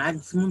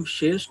మ్యాక్సిమం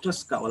షియర్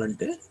స్ట్రెస్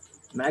కావాలంటే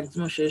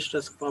మ్యాక్సిమం షియర్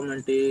స్ట్రెస్ ఫార్ములా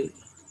అంటే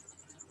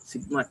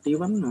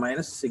σt1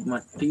 -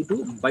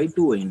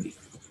 σt2/2 అయింది.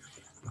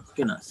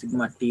 ఓకేనా,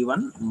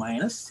 σt1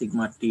 -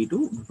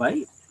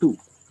 σt2/2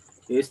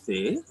 వేస్తే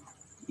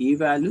ఈ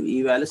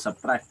వాల్యూ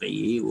సబ్ట్రాక్ట్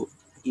అయ్యి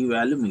ఈ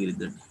value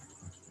మిగిలిద్దండి.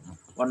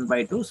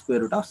 1/2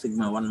 square root of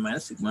sigma 1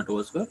 minus sigma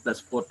 2 square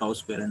plus 4 tau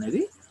square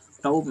అనేది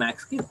టౌ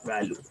మ్యాక్స్కి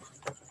వాల్యూ.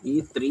 ఈ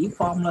 3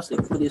 ఫార్ములాస్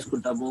ఎప్పుడు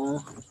తీసుకుంటాము?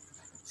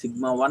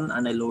 సిగ్మా 1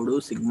 అనే లోడు,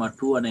 సిగ్మా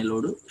 2 అనే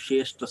లోడు,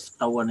 షియర్ స్ట్రెస్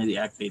టౌ అనేది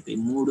యాక్ట్ అయితే,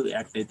 3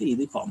 యాక్ట్ అయితే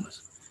ఇది ఫార్ములాస్.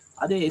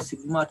 అదే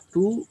సిగ్మా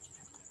 2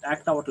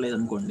 యాక్ట్ అవ్వట్లేదు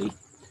అనుకోండి,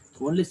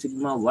 ఓన్లీ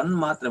సిగ్మా 1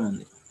 మాత్రమే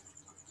ఉంది,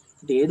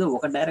 అంటే ఏదో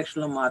ఒక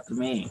డైరెక్షన్లో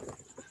మాత్రమే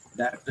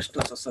డైరెక్ట్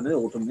స్ట్రెసెస్ అనేది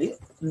ఒకటి ఉంది,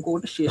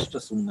 ఇంకొకటి షియర్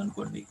స్ట్రెస్ ఉంది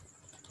అనుకోండి,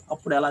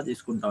 అప్పుడు ఎలా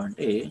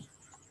తీసుకుంటామంటే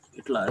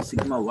ఇట్లా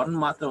సిగ్మా 1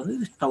 మాత్రం ఉంది,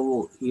 టౌ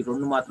ఈ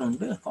 2 మాత్రం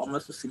ఉంటే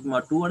ఫార్ములాస్ సిగ్మా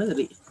 2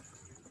 అనేది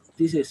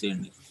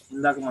తీసేసేయండి.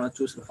 ఇందాక మనం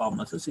చూసిన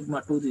ఫార్ములాస్ సిగ్మా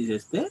 2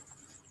 తీసేస్తే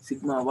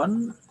సిగ్మా 1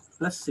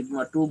 ప్లస్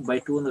సిగ్మా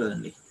 2/2 ఉంది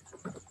కదండి,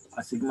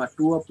 ఆ సిగ్మా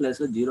 2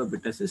 ప్లేస్లో 0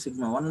 పెట్టేసి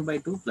sigma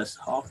 1/2 plus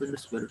half into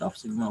square root of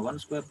sigma 1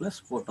 square plus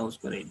 4 tau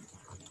square అయింది.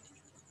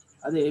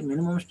 అదే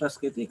మినిమం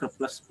స్ట్రెస్కి అయితే ఇక్కడ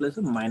ప్లస్ ప్లస్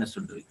మైనస్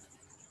ఉంటుంది.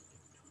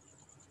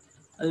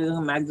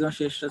 అదేవిధంగా మ్యాక్సిమం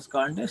షియర్ స్ట్రెస్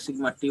కావాలంటే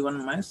sigma T1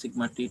 minus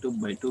sigma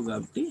T2/2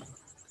 కాబట్టి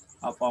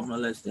ఆ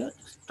ఫార్ములాలో వేస్తే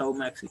టౌ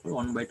మ్యాక్స్ ఇక్కడ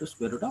 1/2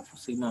 square root of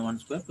sigma 1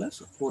 square plus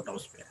 4 tau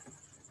square.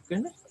 Okay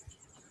అండి.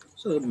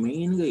 సో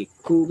మెయిన్గా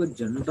ఎక్కువగా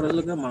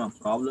జనరల్గా మన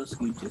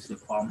ప్రాబ్లమ్స్కి యూజ్ చేసే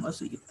ఫార్ములాస్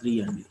ఈ 3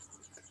 అండి.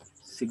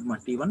 Sigma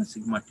T1,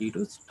 sigma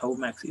T2, tau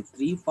max, ఈ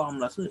 3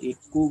 ఫార్ములాస్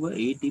ఎక్కువగా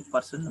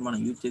 80% మనం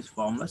యూజ్ చేసే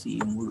ఫార్ములాస్ ఈ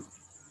 3.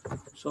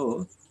 సో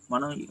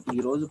మనం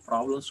ఈరోజు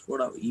ప్రాబ్లమ్స్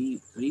కూడా ఈ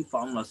 3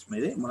 ఫార్ములాస్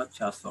మీదే మనం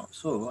చేస్తాం.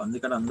 సో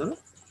అందుకని అందరూ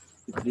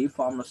ఈ 3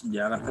 ఫార్ములాస్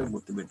జాగ్రత్తగా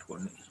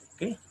గుర్తుపెట్టుకోండి.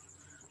 ఓకే,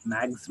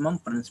 మ్యాక్సిమం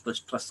ప్రిన్సిపల్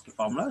స్ట్రెస్కి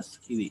ఫార్ములాస్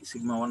ఇది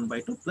sigma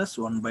 1/2 plus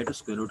 1/2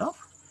 square root of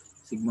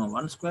sigma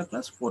 1 square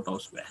plus 4 tau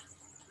square.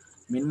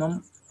 Minimum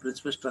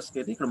principal స్ట్రెస్కి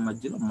అయితే ఇక్కడ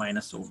మధ్యలో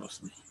మైనస్ ఒకటి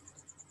వస్తుంది.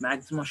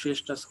 మ్యాక్సిమం షియర్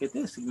స్ట్రెస్కి అయితే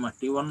sigma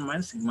T1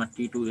 minus sigma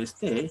T2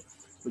 వేస్తే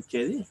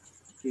వచ్చేది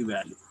ఈ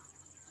వాల్యూ.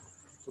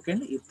 ఓకే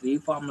అండి, ఈ 3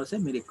 ఫార్ములాసే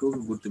మీరు ఎక్కువగా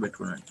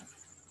గుర్తుపెట్టుకోండి.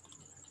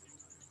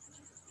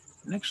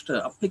 Next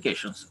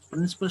applications.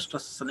 ప్రిన్సిపల్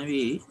స్ట్రెస్సెస్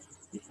అనేవి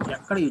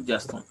ఎక్కడ యూజ్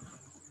చేస్తాం?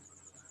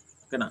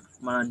 ఓకేనా,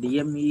 మన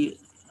డిఎంఈ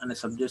అనే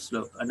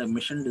సబ్జెక్ట్స్లో అంటే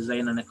మిషన్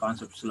డిజైన్ అనే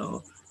కాన్సెప్ట్స్లో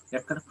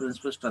ఎక్కడ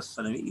ప్రిన్సిపల్ స్ట్రెస్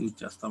అనేవి యూజ్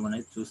చేస్తాం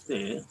అనేది చూస్తే,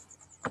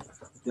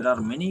 there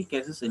are many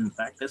cases in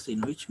practice in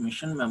which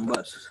mission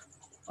members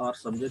are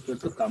subjected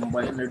to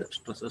combined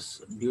stresses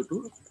due to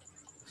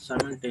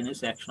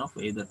simultaneous action of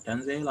either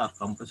tensile or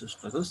compressive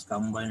stresses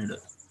combined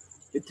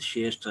with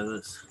shear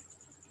stresses.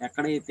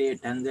 ఎక్కడైతే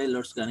tensile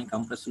loads కానీ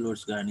compressive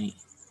loads కానీ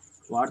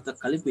వాటితో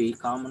కలిపి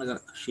కామన్గా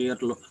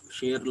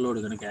share load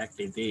కనుక act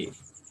అయితే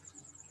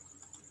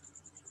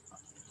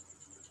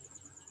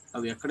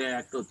అవి ఎక్కడ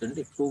యాక్ట్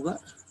అవుతాయంటే ఎక్కువగా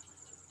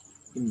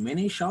in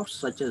many shops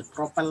such as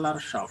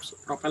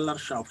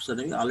propeller shops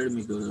అనేవి ఆల్రెడీ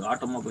మీకు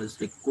ఆటోమొబైల్స్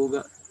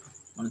ఎక్కువగా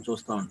మనం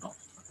చూస్తూ ఉంటాం.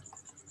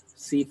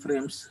 See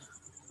frames.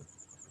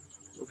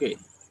 ఓకే,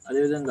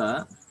 అదేవిధంగా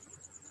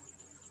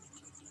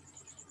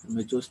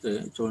మీరు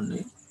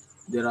చూడండి,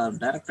 there are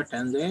direct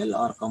tensile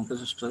or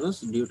compressive stresses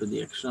due to the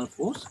external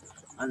force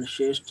and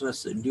shear stress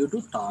due to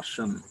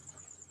torsion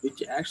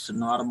which acts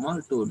normal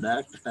to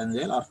direct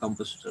tensile or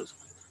compressive stress.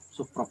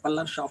 So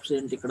propeller shafts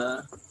ఏంటి, ఇక్కడ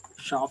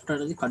shaft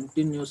అనేది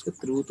కంటిన్యూస్గా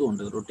తిరుగుతూ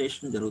ఉంటుంది,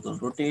 rotation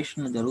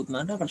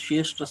జరుగుతుందంటే అక్కడ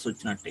shear stress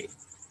వచ్చినట్టే.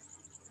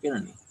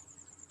 ఓకేనండి.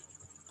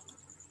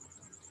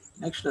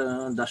 Next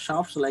the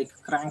shafts like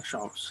crank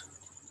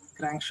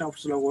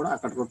షాఫ్ట్స్లో కూడా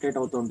అక్కడ రొటేట్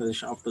అవుతూ ఉంటుంది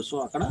షాఫ్ట్, సో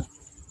అక్కడ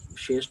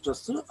షియర్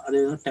స్ట్రెస్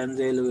అదేవిధంగా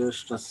టెన్జైల్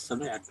స్ట్రెస్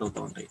అనేవి యాక్ట్ అవుతూ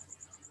ఉంటాయి.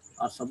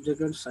 Are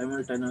subjected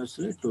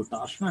simultaneously to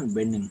torsion and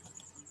bending.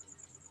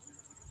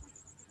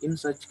 In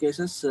such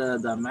cases,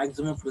 the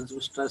maximum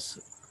principal stress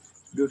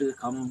due to the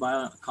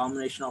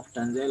combination of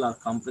tensile or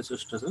compressive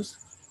stresses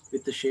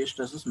with the shear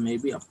stresses may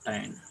be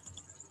obtained.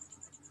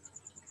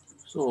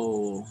 So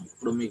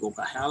ఇప్పుడు మీకు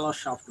ఒక hello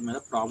shaft మీద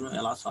problem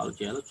ఎలా solve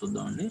చేయాలో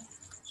చూద్దామండి.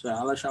 So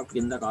hello shaft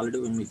కింద already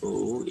మీకు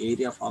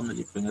area formula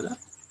చెప్పాం కదా,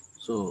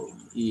 సో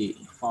ఈ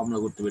ఫార్ములా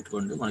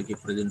గుర్తుపెట్టుకోండి. మనకి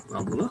ప్రజెంట్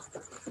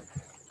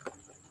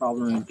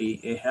ప్రాబ్లం ఏంటి,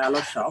 ఏ hello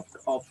shaft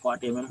of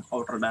 40 mm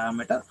outer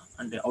diameter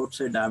అంటే out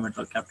side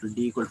diameter capital D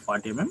 =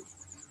 40 mm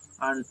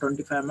and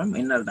 25 mm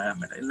inner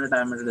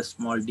diameter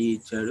small d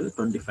ఇచ్చాడు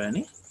 25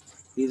 అని,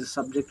 is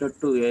subjected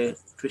to A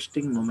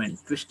twisting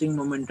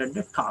moment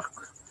అంటే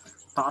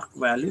టార్క్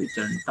వాల్యూ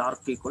ఇచ్చాడు,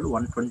 torque equal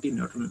 120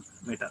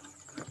 Nm.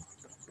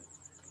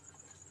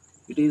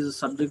 It is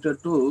subjected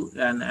to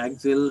an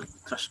axial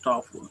thrust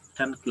of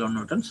 10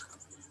 kilonewtons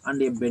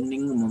and a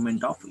bending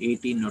moment of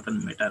 80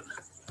 Nm.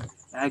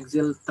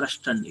 Axial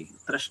thrust అండి,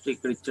 thrust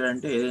ఇక్కడ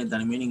ఇచ్చాడంటే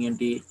దాని meaning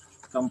ఏంటి,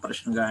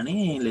 compression కానీ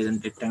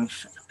లేదంటే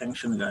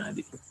tension కానీ,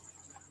 అది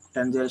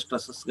టెన్జైల్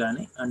స్ట్రెసెస్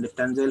కానీ అండ్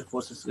టెన్జైల్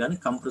ఫోర్సెస్ కానీ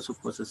కంప్రెసివ్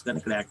ఫోర్సెస్ కానీ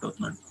ఇక్కడ యాక్ట్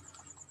అవుతున్నాడు.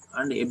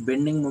 And A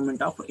bending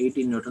moment of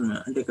 80 Nm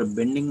అంటే ఇక్కడ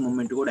బెండింగ్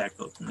మూమెంట్ కూడా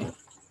యాక్ట్ అవుతుంది.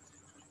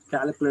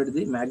 Calculate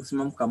the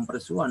maximum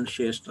compressive and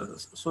shear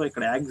stresses. So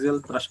ఇక్కడ యాక్సియల్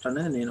థ్రస్ట్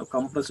అనేది నేను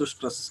కంప్రెసివ్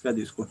స్ట్రెసెస్గా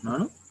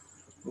తీసుకుంటున్నాను.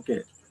 ఓకే,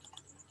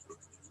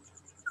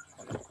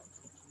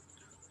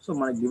 సో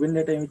మనకి గివెన్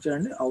డేటా ఏమి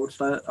ఇచ్చాడండి,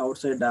 అవుట్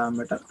సైడ్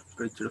డయామీటర్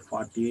ఇక్కడ ఇచ్చాడు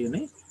 40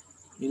 అని,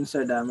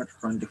 ఇన్సైడ్ డయామీటర్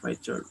 25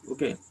 ఇచ్చాడు.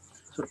 ఓకే,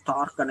 సో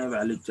టార్క్ అనే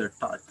వాల్యూ ఇచ్చాడు,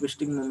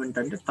 ట్విస్టింగ్ మూమెంట్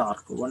అంటే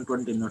టార్క్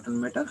 120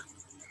 Nm.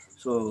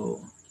 సో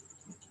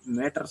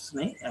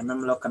మీటర్స్ని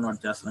ఎంఎంలో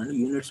కన్వర్ట్ చేస్తున్నాను,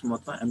 యూనిట్స్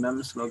మొత్తం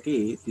ఎంఎంస్లోకి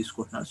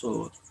తీసుకుంటున్నాను. So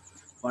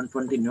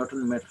 120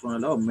 Newton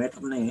మీటర్లో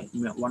మీటర్ని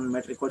 1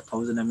 metre equal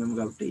 1000 mm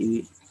కాబట్టి ఇది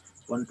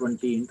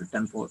 120 ×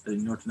 10⁻³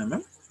 న్యూటన్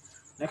ఎంఎం.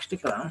 నెక్స్ట్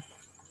ఇక్కడ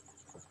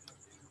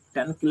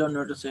 10 kN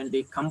ఏంటి,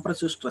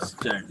 కంప్రెసివ్ స్ట్రెస్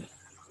ఇచ్చాడండి.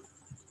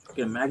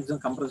 ఓకే, మ్యాక్సిమం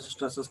కంప్రెసివ్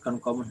స్ట్రెస్సెస్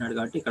కనుక్కోమంటున్నాడు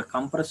కాబట్టి ఇక్కడ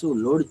కంప్రెసివ్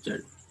లోడ్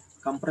ఇచ్చాడు.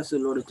 కంప్రెసివ్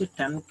లోడ్ వచ్చి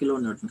 10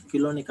 kN,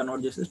 కిలోని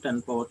కన్వర్ట్ చేసి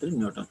 10⁻³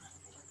 న్యూటన్.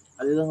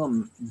 అదేవిధంగా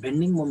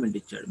బెండింగ్ మూమెంట్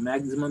ఇచ్చాడు,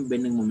 మ్యాక్సిమం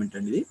బెండింగ్ మూమెంట్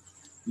అండి ఇది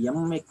M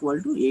 =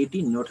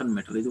 80 Nm.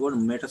 ఇది కూడా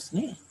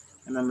మీటర్స్ని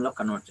ఎంఎంలో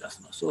కన్వర్ట్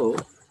చేస్తున్నాం. సో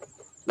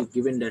ఈ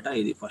గివెన్ డేటా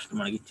ఇది ఫస్ట్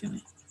మనకి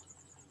ఇచ్చింది.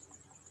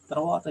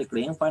 తర్వాత ఇక్కడ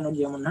ఏం ఫైండ్ అవుట్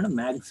చేయమన్నాడు,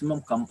 maximum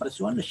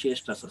compressive and shear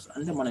stresses.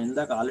 అంటే మనం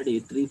ఇందాక ఆల్రెడీ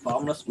 3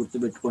 ఫార్ములాస్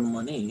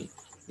గుర్తుపెట్టుకోమని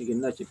మీకు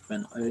ఇందాక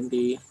చెప్పాను.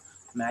 ఏంటి,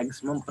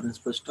 maximum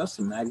principal stress,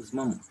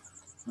 maximum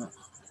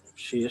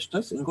shear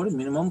stress, ఇంకోటి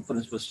మినిమం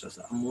ప్రిన్సిపల్ స్ట్రెస్.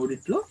 ఆ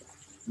మూడిట్లో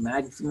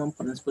maximum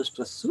principal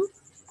stress,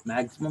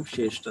 maximum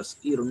shear stress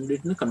ఈ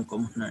రెండింటిని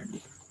కనుక్కోమంటున్నాడు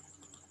అండి.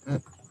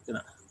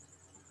 ఓకేనా.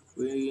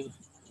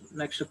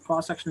 నెక్స్ట్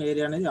క్రాస్ సెక్షన్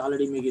ఏరియా అనేది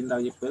ఆల్రెడీ మీకు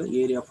ఇందాక చెప్పారు.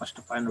 ఏరియా ఫస్ట్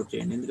ఫైండ్ అవుట్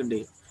చేయండి, ఎందుకంటే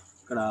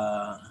ఇక్కడ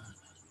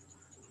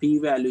P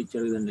వాల్యూ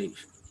ఇచ్చారు కదండి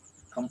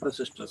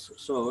compressive stress.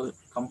 So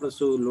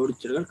compressive load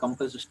ఇచ్చారు కదా,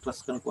 కంప్రెసివ్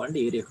స్ట్రెస్ కనుక్కోవాలంటే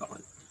ఏరియా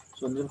కావాలి.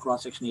 సో అందుకని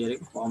క్రాస్ సెక్షన్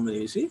ఏరియాకి ఫార్ములా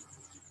వేసి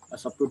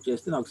సబ్స్టిట్యూట్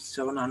చేస్తే నాకు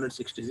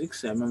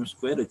 766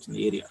 mm² వచ్చింది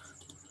ఏరియా.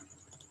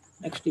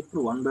 నెక్స్ట్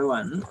ఇప్పుడు 1 by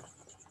 1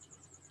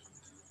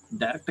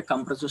 direct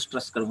compressive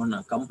stress కనుక్కున్నా.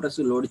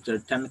 Compressive load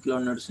ఇచ్చాడు 10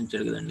 kN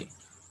ఇచ్చాడు కదండి,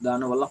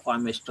 దానివల్ల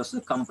ఫార్మ్ అయ్యే stress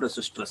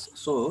compressive stress.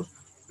 So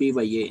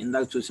P/A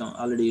ఇందాక చూసాం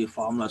already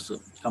formulas.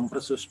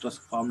 Compressive stress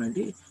formula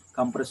ఏంటి,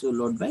 compressive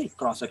load by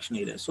cross section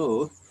area. So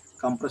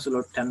compressive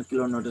load 10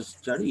 kN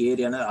ఇచ్చాడు,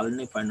 ఏరియా అనేది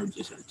ఆల్రెడీ ఫైండ్ అవుట్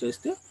చేశాడు.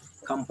 చేస్తే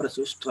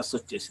కంప్రెసివ్ స్ట్రెస్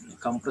వచ్చేసింది.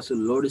 కంప్రెసివ్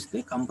లోడ్ ఇస్తే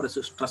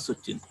కంప్రెసివ్ స్ట్రెస్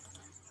వచ్చింది.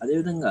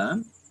 అదేవిధంగా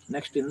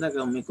నెక్స్ట్ ఇందాక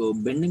మీకు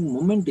బెండింగ్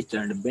మూమెంట్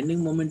ఇచ్చాడండి.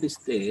 బెండింగ్ మూమెంట్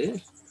ఇస్తే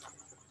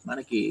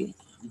మనకి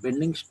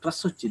బెండింగ్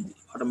స్ట్రెస్ వచ్చింది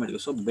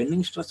ఆటోమేటిక్గా. సో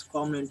బెండింగ్ స్ట్రెస్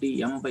ఫార్ములా ఏంటి,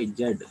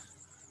 M/Z,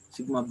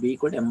 సిగ్మా B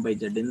 =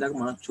 M/Z. ఇందాక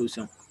మనం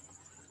చూసాం.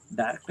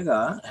 డైరెక్ట్గా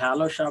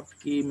హాలో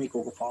షాఫ్ట్కి మీకు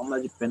ఒక ఫార్ములా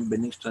చెప్పాను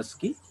బెండింగ్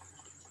స్ట్రెస్కి,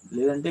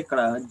 లేదంటే ఇక్కడ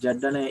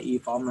జెడ్ అనే ఈ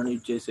ఫార్ములాని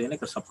యూజ్ చేసి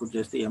ఇక్కడ సబ్స్టిట్యూట్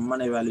చేస్తే M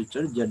అనే వాల్యూ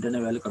ఇచ్చాడు, జెడ్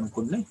అనే వాల్యూ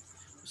కనుక్కొని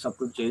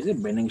సబ్స్టిట్యూట్ చేసి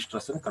బెండింగ్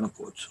స్ట్రెస్ అని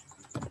కనుక్కోవచ్చు.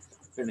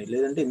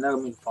 లేదంటే ఇందాక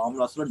మీకు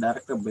ఫార్ములాస్లో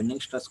డైరెక్ట్గా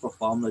బెండింగ్ స్ట్రెస్కి ఒక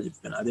ఫార్ములా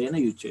చెప్పాను, అదైనా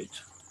యూజ్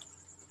చేయొచ్చు.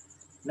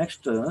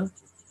 నెక్స్ట్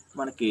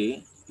మనకి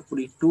ఇప్పుడు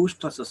ఈ 2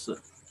 stresses,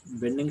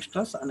 bending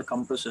stress and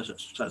compressive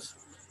stress,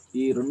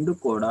 ఈ రెండు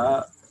కూడా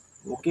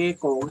ఒకే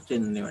కోవకు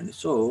చెందినవండి.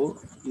 సో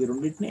ఈ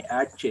రెండింటిని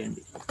యాడ్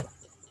చేయండి.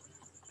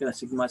 ఇక్కడ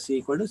sigma C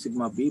 =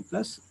 sigma B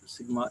 +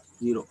 sigma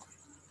 0.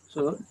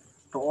 So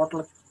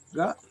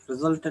టోటల్గా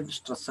రిజల్టెంట్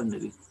స్ట్రెస్ అండి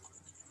ఇది.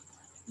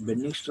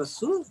 Bending stress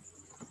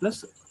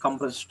plus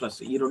compressive stress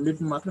ఈ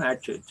రెండింటిని మాత్రం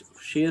యాడ్ చేయొచ్చు,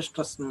 షియర్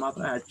స్ట్రెస్ని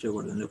మాత్రం యాడ్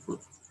చేయకూడదు ఎప్పుడు.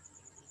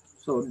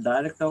 సో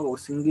డైరెక్ట్గా ఒక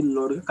సింగిల్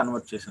లోడ్గా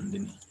కన్వర్ట్ చేసాను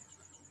దీన్ని.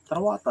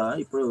 తర్వాత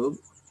ఇప్పుడు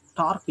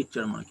టార్క్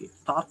ఇచ్చాడు మనకి.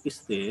 టార్క్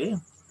ఇస్తే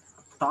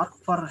టార్క్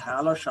ఫర్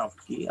హాలో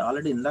షాఫ్ట్కి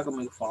ఆల్రెడీ ఇందాక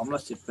మీకు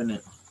ఫార్ములాస్ చెప్పాను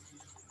నేను.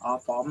 ఆ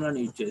ఫార్ములాని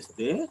యూజ్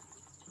చేస్తే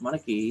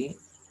మనకి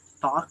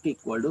టార్క్ =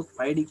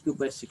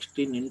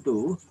 5dq/16 ×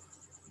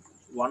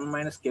 1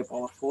 - k⁴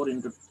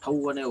 × టౌ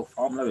అనే ఒక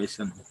ఫార్ములా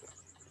వేసాను.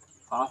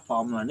 ఆ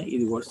ఫార్ములాని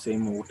ఇది కూడా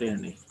సేమ్ ఒకటే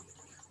అండి.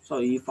 సో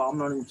ఈ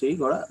ఫార్ములా నుంచి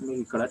కూడా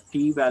మీకు ఇక్కడ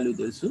T వాల్యూ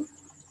తెలుసు,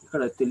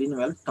 ఇక్కడ తెలియని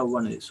వాల్యూ టౌ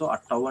అనేది. సో ఆ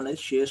టౌ అనేది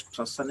షియర్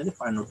స్ట్రెస్ అనేది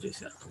ఫైండ్ అవుట్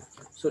చేశారు.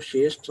 సో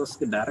షియర్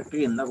స్ట్రెస్కి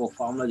డైరెక్ట్గా ఇందాక ఒక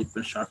ఫార్ములా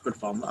చెప్పిన షార్ట్కట్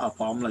ఫార్ములా, ఆ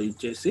ఫార్ములా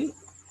యూజ్ చేసి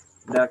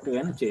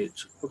డైరెక్ట్గా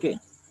చేయొచ్చు. ఓకే,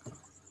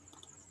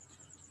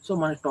 సో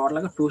మనకి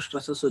టోటల్గా 2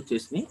 స్ట్రెసెస్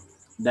వచ్చేసినాయి.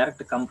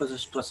 డైరెక్ట్ కంప్రెసివ్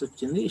స్ట్రెస్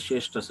వచ్చింది,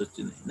 షియర్ స్ట్రెస్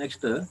వచ్చింది.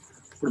 నెక్స్ట్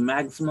ఇప్పుడు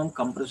మ్యాక్సిమం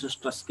కంప్రెసివ్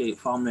స్ట్రెస్కి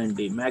ఫార్ములా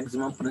ఏంటి,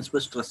 maximum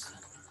principal stress.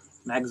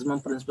 Maximum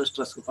principal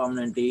స్ట్రెస్కి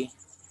formula ఏంటి,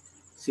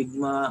 σ/2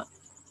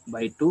 +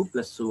 1/2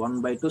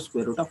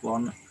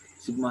 √1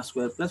 σ²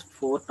 +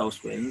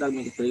 4τ². ఇందాక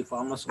మీకు 3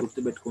 ఫార్ములాస్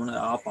గుర్తుపెట్టుకుని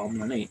ఆ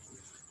ఫార్ములాని,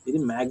 ఇది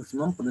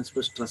మ్యాక్సిమం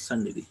ప్రిన్సిపల్ స్ట్రెస్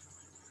అండి. ఇది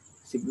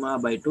σ/2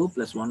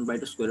 +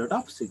 1/2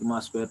 σ²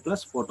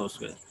 +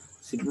 4τ².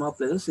 సిగ్మా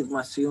ప్లస్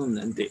సిగ్మా C ఉంది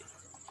అంతే.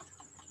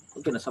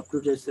 ఓకేనా,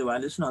 సబ్స్టిట్యూట్ చేసే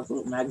వాల్యూస్ నాకు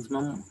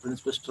మ్యాక్సిమం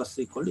ప్రిన్సిపల్ స్ట్రెస్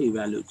 = ఈ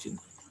వాల్యూ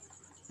వచ్చింది.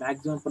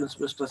 మ్యాక్సిమం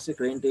ప్రిన్సిపల్ స్ట్రెస్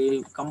ఇక్కడ ఏంటి,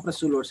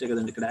 కంప్రెసివ్ లోడ్సే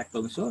కదండి ఇక్కడ యాక్ట్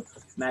అవుతుంది. సో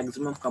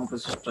మ్యాక్సిమం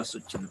కంప్రెసివ్ స్ట్రెస్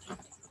వచ్చింది.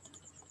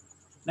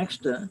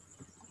 Next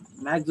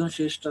maximum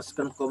shear stress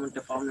కనుక్కోమంటే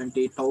formula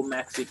ఏంటి, టౌ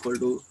మ్యాక్స్ =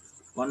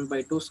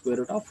 1/2 σ²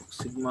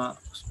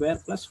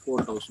 +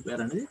 4τ²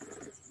 అనేది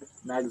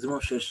మ్యాక్సిమం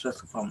షియర్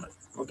స్ట్రెస్ ఫార్ములా.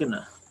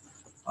 ఓకేనా,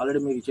 ఆల్రెడీ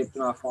మీకు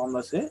చెప్పిన ఆ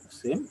ఫార్ములాసే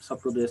సేమ్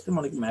సబ్స్టిట్యూట్ చేస్తే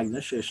మనకి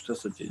మ్యాక్సిమం షియర్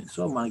స్ట్రెస్ వచ్చింది.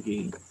 సో మనకి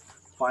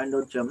ఫైండ్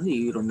అవుట్ చేయమని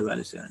ఈ 2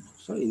 వాల్యూస్ అండి.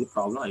 సో ఇది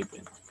ప్రాబ్లం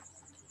అయిపోయింది.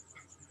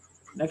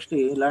 నెక్స్ట్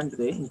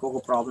ఇలాంటిది ఇంకొక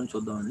ప్రాబ్లం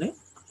చూద్దామండి.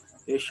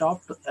 ఏ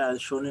shaft as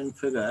shown in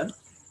figure,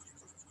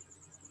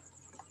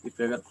 ఈ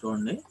ఫిగర్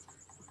చూడండి,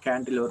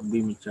 క్యాంటిలివర్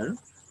బీమ్ ఇచ్చాడు,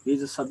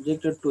 is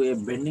subjected to A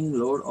bending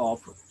load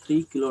of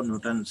 3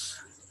 kN.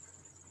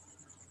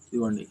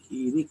 ఇవ్వండి,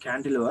 ఇది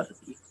క్యాంటిలివర్.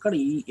 ఇక్కడ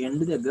ఈ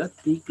ఎండ్ దగ్గర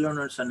 3 kN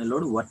అనే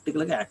లోడ్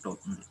వర్టికల్గా యాక్ట్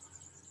అవుతుంది.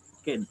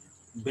 ఓకే,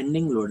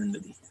 బెండింగ్ లోడ్ అండి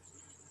ఇది.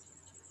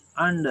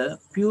 And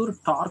pure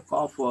torque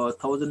of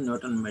 1000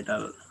 Newton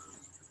metre.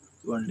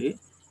 చూడండి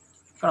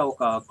ఇక్కడ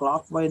ఒక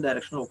క్లాక్ వైజ్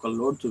డైరెక్షన్ ఒక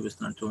లోడ్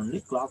చూపిస్తున్నాను. చూడండి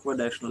క్లాక్ వైజ్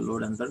డైరెక్షన్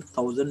లోడ్ ఎంత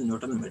 1000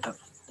 న్యూటన్ మీటర్.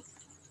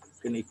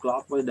 కానీ ఈ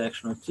క్లాక్ వైజ్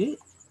డైరెక్షన్ వచ్చి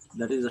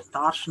దట్ ఈస్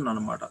టార్షన్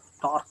అనమాట.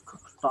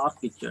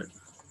 టార్క్ ఇచ్చాడు.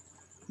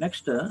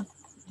 Next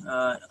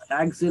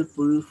axle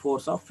pull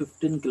force of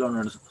 15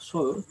 kilometres. So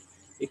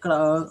ఇక్కడ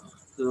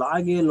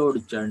లాగే లోడ్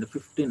ఇచ్చాడు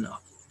 15.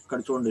 ఇక్కడ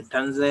చూడండి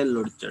టెన్జైల్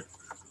లోడ్ ఇచ్చాడు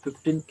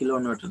 15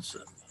 కిలోమీటర్స్.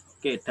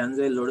 ఓకే,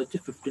 టెన్జైల్ లోడ్ వచ్చి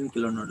 15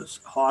 కిలోమీటర్స్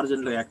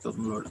హారిజాంటల్ యాక్ట్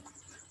అవుతుంది load.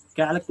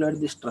 Calculate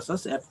the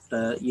stresses at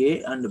a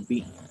and B.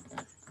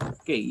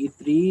 Okay, ఈ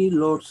 3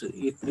 లోడ్స్,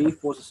 ఈ 3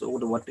 ఫోర్సెస్,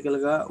 ఒకటి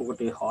వర్టికల్గా,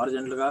 ఒకటి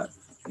హారిజాంటల్గా,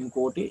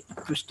 ఇంకోటి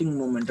ట్విస్టింగ్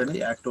మూమెంట్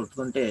అనేది యాక్ట్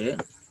అవుతుందంటే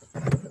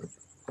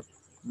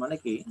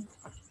మనకి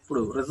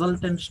ఇప్పుడు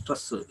రిజల్టెంట్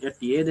స్ట్రెస్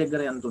ఎట్ ఏ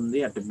దగ్గర ఎంత ఉంది,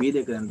 అట్ బి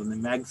దగ్గర ఎంత ఉంది,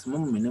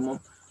 మ్యాక్సిమం మినిమం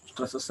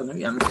స్ట్రెసెస్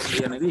అనేవి ఎంత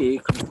ఉంది అనేది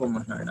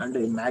కనుక్కోమంటున్నాడు. అంటే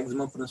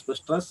maximum principal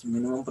stress,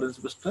 minimum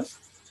principal stress,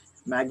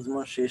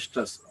 maximum share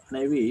stress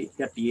అనేవి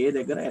ఎట్ ఏ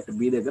దగ్గర, ఎట్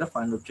బి దగ్గర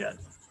ఫైండ్ అవుట్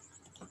చేయాలి.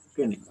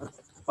 ఓకే అండి.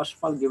 First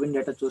of all given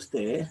data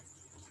చూస్తే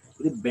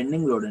ఇది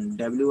బెండింగ్ లోడ్ అండి.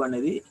 డబ్ల్యూ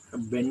అనేది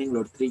bending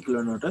load 3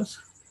 kilometres,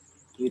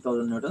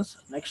 3000 Newton's.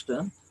 Next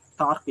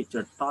torque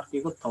ఇచ్చాడు. Torque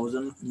equal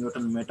 1000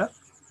 Newton metre.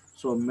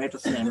 So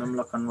మీటర్స్ని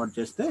ఎంఎంలో convert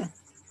చేస్తే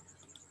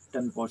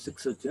 10⁶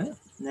 వచ్చింది.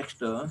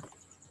 నెక్స్ట్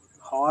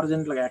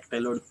హారిజాంటల్ యాక్ట్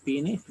అయ్యే లోడ్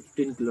పిని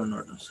 15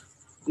 కిలోన్యూటన్స్.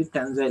 ఇది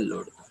టెన్జైల్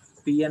లోడ్.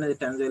 పి అనేది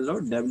టెన్జైల్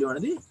లోడ్, డబ్ల్యూ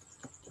అనేది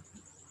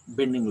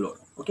bending load.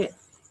 Okay,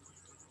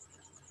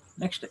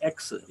 next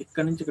X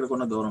ఇక్కడ నుంచి ఇక్కడికి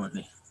ఉన్న దూరం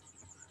అండి.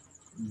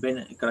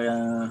 ఇక్కడ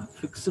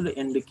ఫిక్స్డ్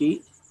ఎండ్కి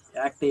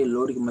యాక్ట్ అయ్యే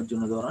లోడ్కి మధ్య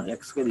ఉన్న దూరం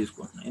ఎక్స్కే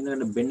తీసుకుంటున్నాం,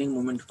 ఎందుకంటే బెండింగ్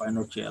మూమెంట్ ఫైండ్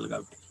అవుట్ చేయాలి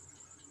కాబట్టి.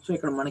 సో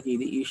ఇక్కడ మనకి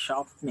ఇది ఈ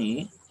షాఫ్ట్ని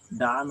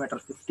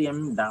డయామీటర్ 50 mm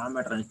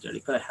డయామీటర్ అని ఇచ్చాడు.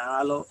 ఇక్కడ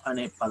హ్యాలో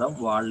అనే పదం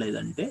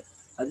వాడలేదంటే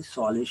అది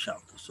సాలిడ్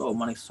షాఫ్ట్. సో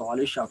మనకి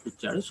సాలిడ్ షాఫ్ట్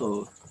ఇచ్చాడు. సో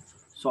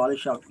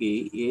సాలిడ్ షాఫ్ట్కి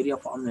ఏరియా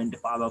ఫార్మ్ ఏంటి,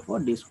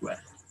 π/4d².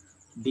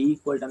 డి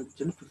ఈక్వల్ ఎంత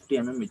ఇచ్చాడు,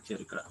 50 mm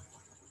ఇచ్చారు. ఇక్కడ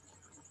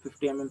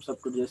 50 mm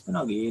సబ్స్టిట్యూట్ చేస్తే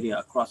నాకు ఏరియా,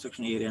 క్రాస్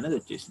సెక్షన్ ఏరియా అనేది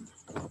వచ్చేసింది.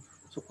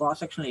 సో క్రాస్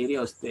సెక్షన్ ఏరియా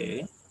వస్తే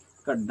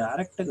ఇక్కడ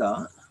డైరెక్ట్గా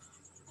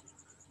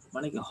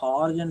మనకి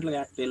హారిజాంటల్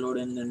యాక్ట్ అయ్యే లోడ్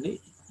ఏంటండి,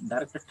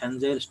 డైరెక్ట్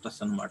టెన్జైల్ స్ట్రెస్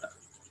అనమాట.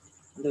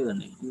 అంతే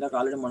కదండి, ఇందాక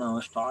ఆల్రెడీ మనం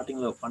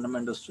స్టార్టింగ్లో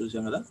ఫండమెంటల్స్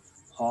చూసాం కదా.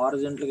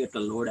 హారిజాంటల్గా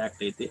ఇట్లా లోడ్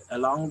యాక్ట్ అయితే,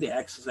 అలాంగ్ ది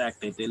యాక్సిస్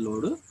యాక్ట్ అయితే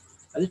లోడ్,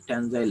 అది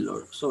tensile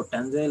load. So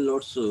tensile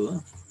loads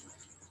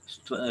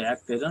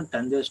act అయితే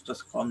tensile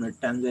stress form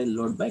tensile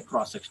load by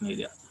cross section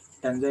area.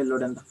 Tensile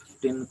load ఎంత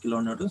 15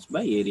 కిలోన్యూటన్స్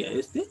బై ఏరియా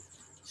వేస్తే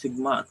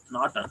sigma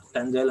not,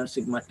 tensile and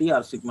sigma tea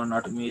are sigma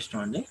not me ఇష్టం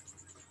అండి.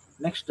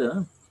 Next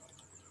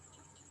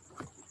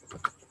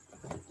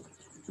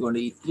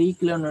ఇవ్వండి, ఈ 3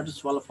 kilonewtons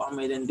వల్ల form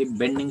ఏదేంటి,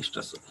 bending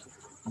stress.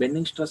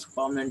 Bending stress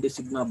form ఏంటి,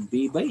 sigma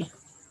B by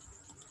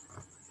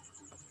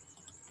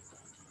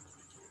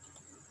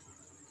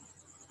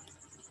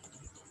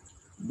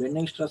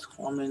bending stress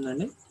form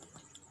ఏంటండి,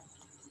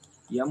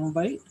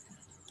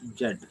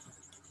 M/Z.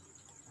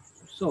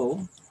 So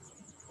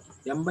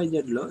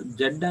M/Zలో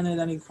Z అనే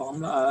దానికి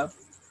ఫార్ములా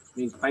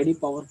మీకు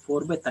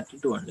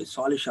 5d⁴/32 అండి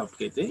సాలిడ్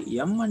షాఫ్ట్కి అయితే.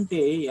 ఎం అంటే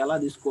ఎలా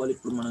తీసుకోవాలి,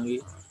 ఇప్పుడు మనకి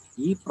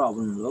ఈ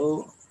ప్రాబ్లంలో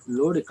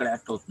లోడ్ ఇక్కడ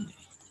యాక్ట్ అవుతుంది.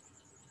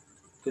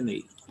 Okay,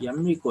 M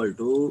equal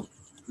to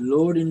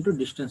load into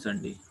distance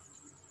అండి.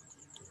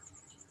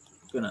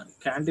 ఓకేనా,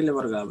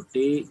 క్యాంటిలివర్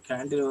కాబట్టి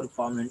క్యాంటిలివర్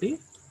ఫార్మ్ ఏంటి,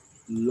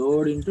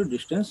 load into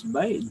distance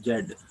by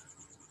Z.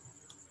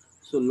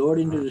 So load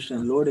into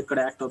distance, load ఇక్కడ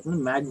యాక్ట్ అవుతుంది,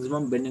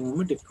 మ్యాక్సిమం బెండింగ్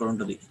మూమెంట్ ఇక్కడ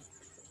ఉంటుంది,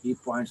 ఈ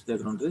పాయింట్స్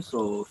దగ్గర ఉంటుంది. సో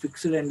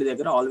ఫిక్స్డ్ ఎండ్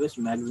దగ్గర always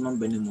maximum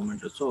bending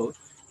moment. So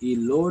ఈ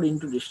లోడ్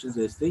ఇంటూ డిస్టెన్స్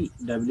వేస్తే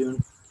డబ్ల్యూ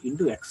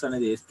ఇంటూ ఎక్స్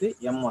అనేది వేస్తే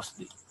ఎం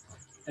వస్తుంది.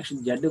 నెక్స్ట్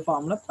జెడ్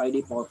ఫార్ములా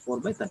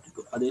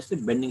 5d⁴/32 అది వేస్తే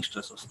బెండింగ్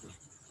స్ట్రెస్ వస్తుంది.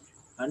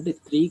 అంటే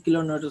 3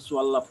 కిలోన్యూటన్స్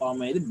వల్ల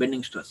ఫామ్ అయ్యేది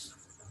బెండింగ్ స్ట్రెస్,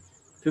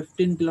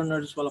 15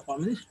 కిలోన్యూటన్స్ వల్ల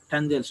ఫామ్ అయ్యేది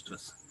టెన్జైల్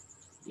స్ట్రెస్.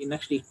 ఈ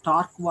నెక్స్ట్ ఈ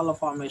టార్క్ వల్ల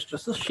ఫామ్ అయ్యే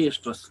స్ట్రెస్ షియర్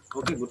స్ట్రెస్.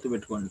 ఓకే,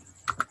 గుర్తుపెట్టుకోండి.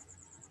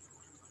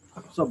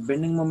 So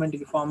bending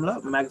మూమెంట్కి formula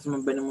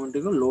maximum bending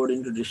మూమెంట్కి load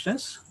into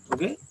distance.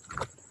 Okay,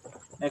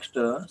 next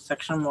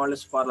section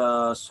models for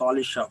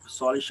solid shaft.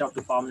 Solid shaft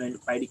formula ఏంటి,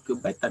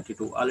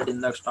 πd³/32. Already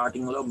ఇందాక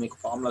స్టార్టింగ్లో మీకు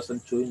ఫార్ములాస్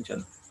అని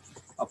చూపించాను,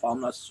 ఆ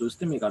ఫార్ములాస్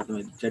చూస్తే మీకు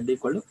అర్థమైంది. Z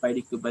equal to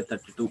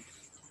πd³/32.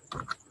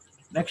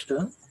 Next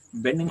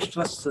bending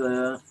stress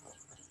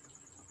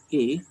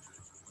కి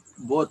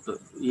both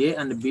A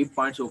and B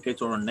points ఒకే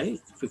చూడండి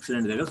ఫిక్స్డ్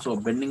ఎండ్ దగ్గర. సో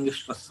బెండింగ్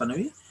స్ట్రెస్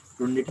అనేవి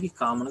రెండింటికి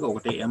కామన్గా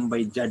ఒకటే,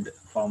 M/Z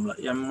ఫార్ములా.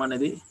 ఎం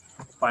అనేది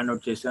ఫైండ్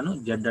అవుట్ చేశాను,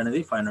 జెడ్ అనేది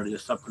ఫైండ్ అవుట్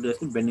చేసి సబ్స్టిట్యూట్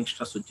చేస్తే బెండింగ్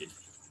స్ట్రెస్ వచ్చేది.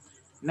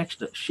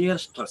 Next shear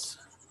stress.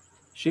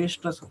 Shear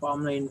stress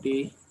formula ఏంటి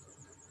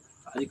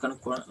అది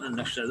కనుక్కో.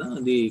 నెక్స్ట్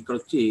ఇది ఇక్కడ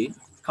వచ్చి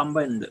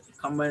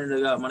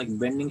కంబైన్డ్గా మనకి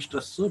బెండింగ్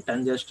స్ట్రెస్,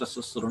 టెన్జైల్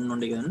స్ట్రెసెస్ రెండు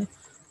ఉండే కదండి,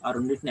 ఆ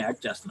రెండింటిని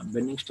యాడ్ చేస్తున్నాం.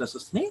 బెండింగ్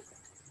స్ట్రెసెస్ని,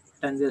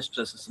 టెన్జైల్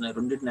స్ట్రెసెస్ని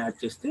రెండింటిని యాడ్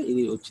చేస్తే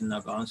ఇది వచ్చింది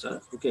నాకు ఆన్సర్.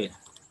 ఓకే,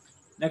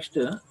 నెక్స్ట్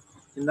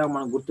ఇందాక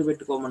మనం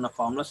గుర్తుపెట్టుకోమన్న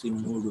ఫార్ములాస్ ఈ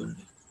 3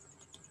 అండి.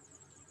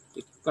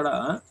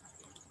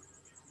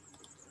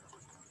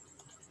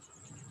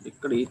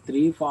 ఇక్కడ ఈ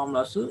 3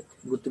 ఫార్ములాస్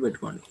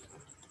గుర్తుపెట్టుకోండి.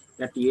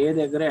 ఎట్ ఏ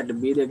దగ్గర ఎట్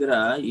బి దగ్గర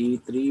ఈ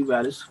 3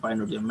 వాల్యూస్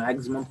ఫైండ్ అవుట్ చేయాలి.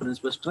 Maximum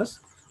principal stress,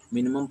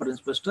 minimum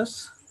principal stress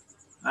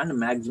and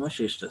maximum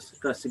shear stress.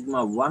 ఇక్కడ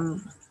సిగ్మా 1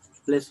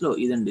 ప్లేస్లో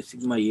ఇదండి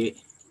సిగ్మా ఏ,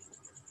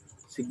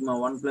 సిగ్మా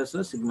 1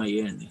 ప్లస్లో సిగ్మా ఏ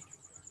అండి.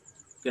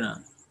 ఓకేనా,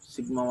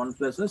 సిగ్మా 1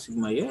 ప్లస్లో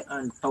sigma A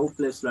and tau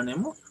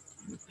ప్లేస్లోనేమో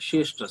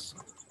shear stress.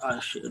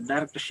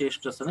 Direct shear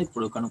stress అని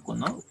ఇప్పుడు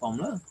కనుక్కుందాం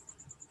formula.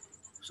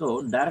 So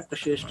direct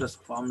shear stress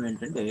formula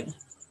ఏంటంటే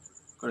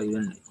ఇక్కడ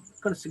ఇదండి.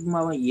 ఇక్కడ సిగ్మా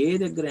ఏ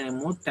దగ్గర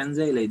ఏమో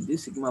టెన్జైల్ అయింది,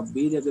 సిగ్మా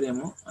బి దగ్గర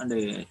ఏమో అంటే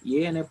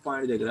ఏ అనే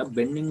పాయింట్ దగ్గర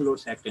బెండింగ్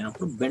లోడ్స్ యాక్ట్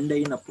అయినప్పుడు, బెండ్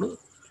అయినప్పుడు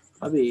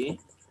అవి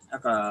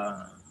అక్కడ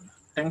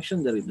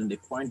టెన్షన్ జరుగుతుంది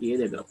పాయింట్ ఏ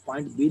దగ్గర.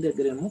 పాయింట్ బి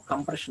దగ్గర ఏమో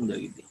కంప్రెషన్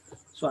జరిగింది.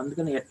 సో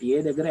అందుకని ఎట్ ఏ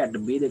దగ్గర ఎట్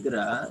బి దగ్గర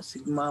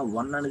సిగ్మా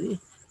 1 అనేది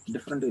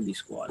డిఫరెంట్గా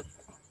తీసుకోవాలి.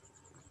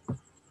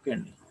 ఓకే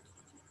అండి.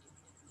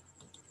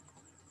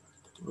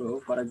 ఇప్పుడు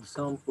ఫర్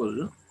ఎగ్జాంపుల్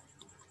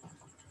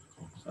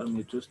సార్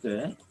మీరు చూస్తే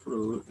ఇప్పుడు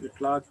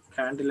ఇట్లా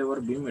క్యాంటిలివర్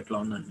బీమ్ ఇట్లా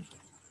ఉందండి.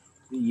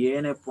 ఇది ఏ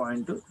అనే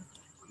పాయింట్,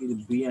 ఇది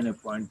బి అనే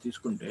పాయింట్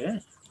తీసుకుంటే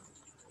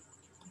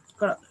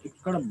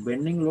ఇక్కడ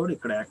బెండింగ్ లోడ్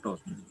ఇక్కడ యాక్ట్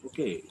అవుతుంది.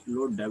 ఓకే,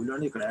 లోడ్ డబ్ల్యూ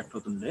అనేది ఇక్కడ యాక్ట్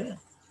అవుతుంది.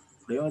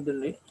 ఇప్పుడు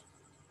ఏమవుతుంది,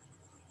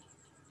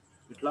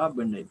 ఇట్లా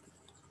బెండ్ అవుతుంది.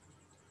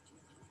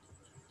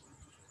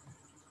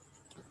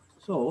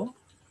 సో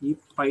ఈ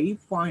పై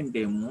పాయింట్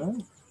ఏమో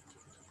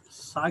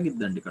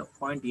సాగిద్దండి. ఇక్కడ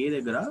పాయింట్ ఏ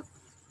దగ్గర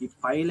ఈ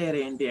పై లేయర్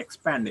ఏంటి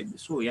ఎక్స్పాండ్ అయింది.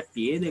 సో ఎట్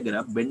ఏ దగ్గర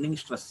బెండింగ్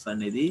స్ట్రెస్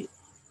అనేది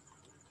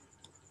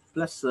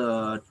ప్లస్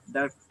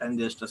డైరెక్ట్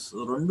టెన్జైల్ స్ట్రెస్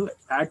రెండు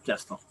యాడ్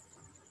చేస్తాం.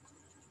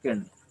 ఓకే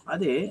అండి.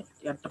 అదే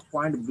ఎట్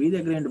పాయింట్ బి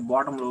దగ్గర ఏంటి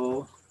బాటంలో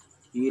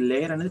ఈ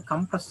లేయర్ అనేది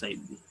కంప్రెస్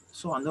అయింది.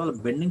 సో అందువల్ల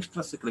బెండింగ్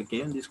స్ట్రెస్ ఇక్కడికి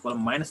ఏం తీసుకోవాలి,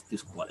 మైనస్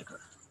తీసుకోవాలి ఇక్కడ.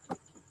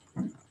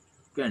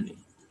 ఓకే అండి.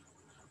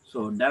 సో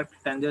డైరెక్ట్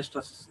టెన్జైల్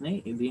స్ట్రెస్ని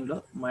దీంట్లో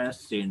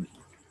మైనస్ చేయండి.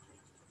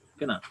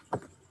 ఓకేనా.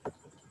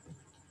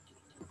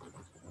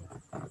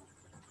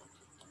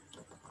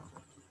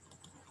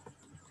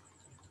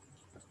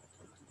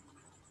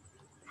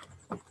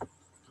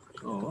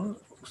 సో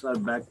ఒకసారి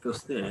బ్యాక్కి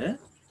వస్తే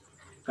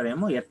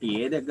ఇక్కడేమో ఎట్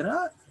ఏ దగ్గర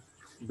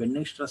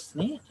బెండింగ్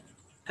స్ట్రెస్ని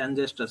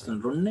టెన్జైల్ స్ట్రెస్ని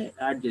రెండు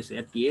యాడ్ చేసి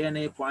ఎట్ ఏ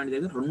అనే పాయింట్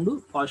దగ్గర రెండు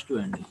పాజిటివ్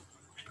అండి.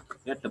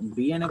 ఎట్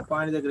బి అనే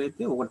పాయింట్ దగ్గర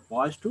అయితే ఒకటి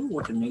పాజిటివ్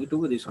ఒకటి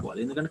నెగిటివ్గా తీసుకోవాలి,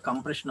 ఎందుకంటే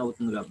కంప్రెషన్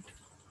అవుతుంది కాబట్టి.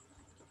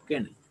 ఓకే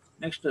అండి.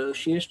 Next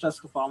shear stress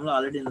formula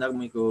already ఇందాక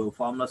మీకు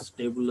ఫార్ములాస్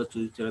టేబుల్లో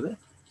చూపించారు కదా,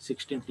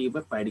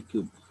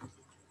 16T/πd³.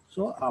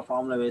 సో ఆ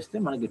ఫార్ములా వేస్తే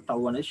మనకి టౌ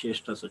అనేది షియర్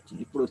స్ట్రెస్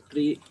వచ్చింది. ఇప్పుడు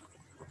 3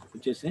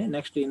 వచ్చేసి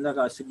నెక్స్ట్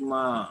ఇందాక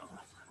sigma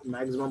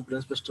maximum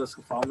principal stress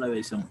formula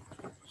వేసాము.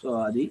 సో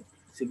అది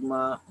సిగ్మా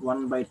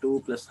 1/2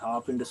 +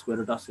 ½ ×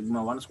 స్క్వేర్ ఆఫ్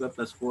సిగ్మా 1²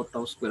 +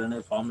 4τ² అనే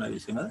ఫార్ములా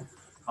వేసాం కదా.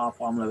 ఆ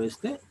ఫార్ములా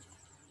వేస్తే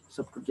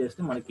సబ్స్టిట్యూట్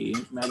చేస్తే మనకి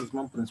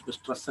మ్యాక్సిమం ప్రిన్సిపల్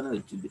స్ట్రెస్ అనేది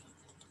వచ్చింది.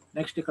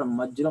 నెక్స్ట్ ఇక్కడ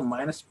మధ్యలో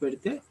మైనస్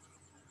పెడితే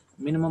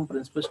మినిమం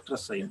ప్రిన్సిపల్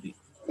స్ట్రెస్ అయింది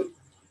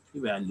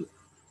ఈ వాల్యూ.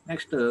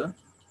 నెక్స్ట్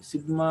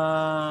సిగ్మా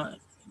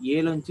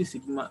ఏలోంచి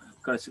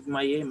ఇక్కడ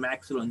సిగ్మా ఏ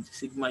మ్యాక్స్లోంచి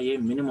సిగ్మా ఏ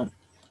మినిమం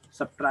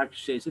సబ్ట్రాక్ట్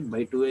చేసి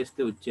 /2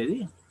 వేస్తే వచ్చేది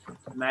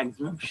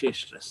మ్యాక్సిమం షియర్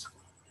స్ట్రెస్.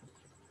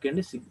 ఓకే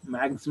అండి.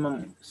 మ్యాక్సిమం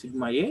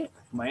సిగ్మా ఏ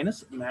మైనస్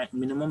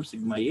మినిమం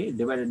సిగ్మా ఏ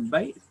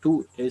 /2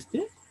 వేస్తే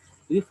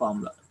ఇది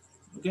ఫార్ములా.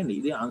 ఓకే అండి,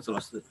 ఇది ఆన్సర్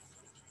వస్తుంది.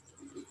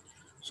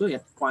 సో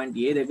ఎట్ పాయింట్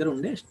ఏ దగ్గర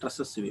ఉండే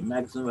స్ట్రెస్సెస్ ఇవి,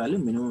 maximum value,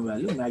 minimum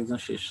value, maximum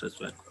shear stress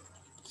value.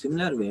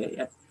 Similar way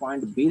at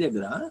point B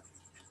దగ్గర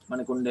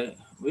మనకు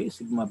ఉండేవి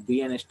సిగ్మా బి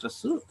అనే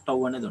స్ట్రెస్ టౌ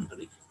అనేది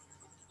ఉంటుంది.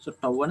 సో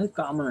టౌ అనేది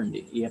కామన్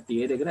అండి ఎట్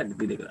ఏ దగ్గర ఎట్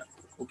బి దగ్గర.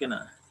 ఓకేనా.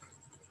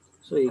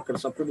 సో ఇక్కడ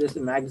సబ్స్టిట్యూట్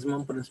చేస్తే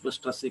maximum principal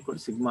stress equal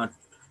sigma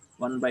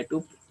 1/2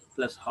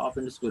 + ½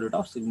 × square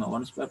of sigma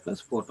 1²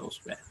 +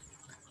 4τ².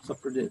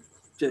 Substitute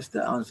చేస్తే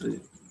ఆన్సర్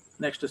ఇది.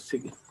 నెక్స్ట్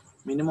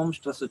మినిమం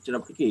స్ట్రెస్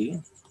వచ్చేటప్పటికి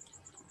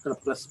ఇక్కడ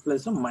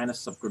ప్లస్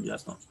మైనస్ సబ్స్టిట్యూట్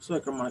చేస్తాం. సో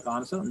ఇక్కడ మనకు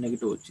ఆన్సర్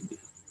నెగిటివ్ వచ్చింది.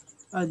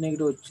 అది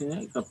నెగిటివ్ వచ్చింది.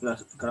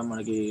 ఇక్కడ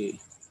మనకి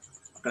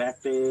అక్కడ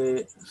యాక్ట్ అయ్యే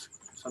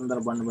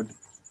సందర్భాన్ని బట్టి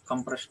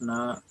కంప్రెషన్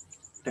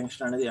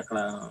టెన్షన్ అనేది అక్కడ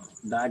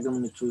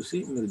డయాగ్రామ్ని చూసి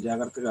మీరు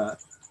జాగ్రత్తగా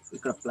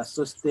ఇక్కడ ప్లస్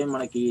వస్తే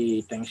మనకి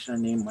టెన్షన్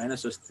అని,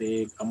 మైనస్ వస్తే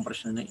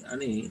కంప్రెషన్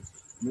అని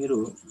మీరు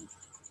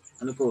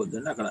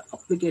అనుకోవద్దండి. అక్కడ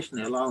అప్లికేషన్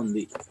ఎలా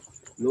ఉంది,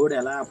 లోడ్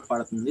ఎలా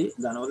పడుతుంది,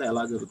 దానివల్ల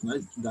ఎలా జరుగుతుంది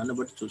దాన్ని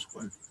బట్టి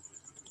చూసుకోండి.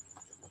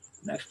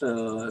 Next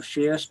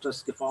shear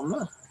స్ట్రెస్కి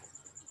formula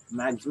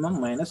maximum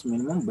minus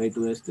minimum /2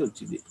 వేస్తే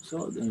వచ్చింది. సో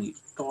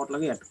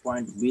టోటల్గా ఎట్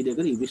పాయింట్ బి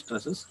దగ్గర ఇవి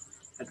స్ట్రెసెస్,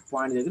 ఎట్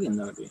పాయింట్ దగ్గర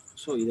ఇందాకటి.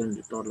 సో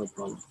ఇదండి టోటల్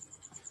ప్రాబ్లం.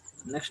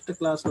 నెక్స్ట్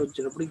క్లాస్లో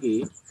వచ్చేటప్పటికి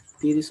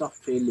థియరీస్ ఆఫ్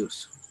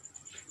ఫెయిల్యూర్స్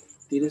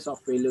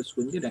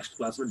గురించి నెక్స్ట్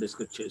క్లాస్లో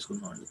డిస్కస్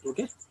చేసుకుందాం అండి.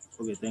 Okay,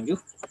 thank you.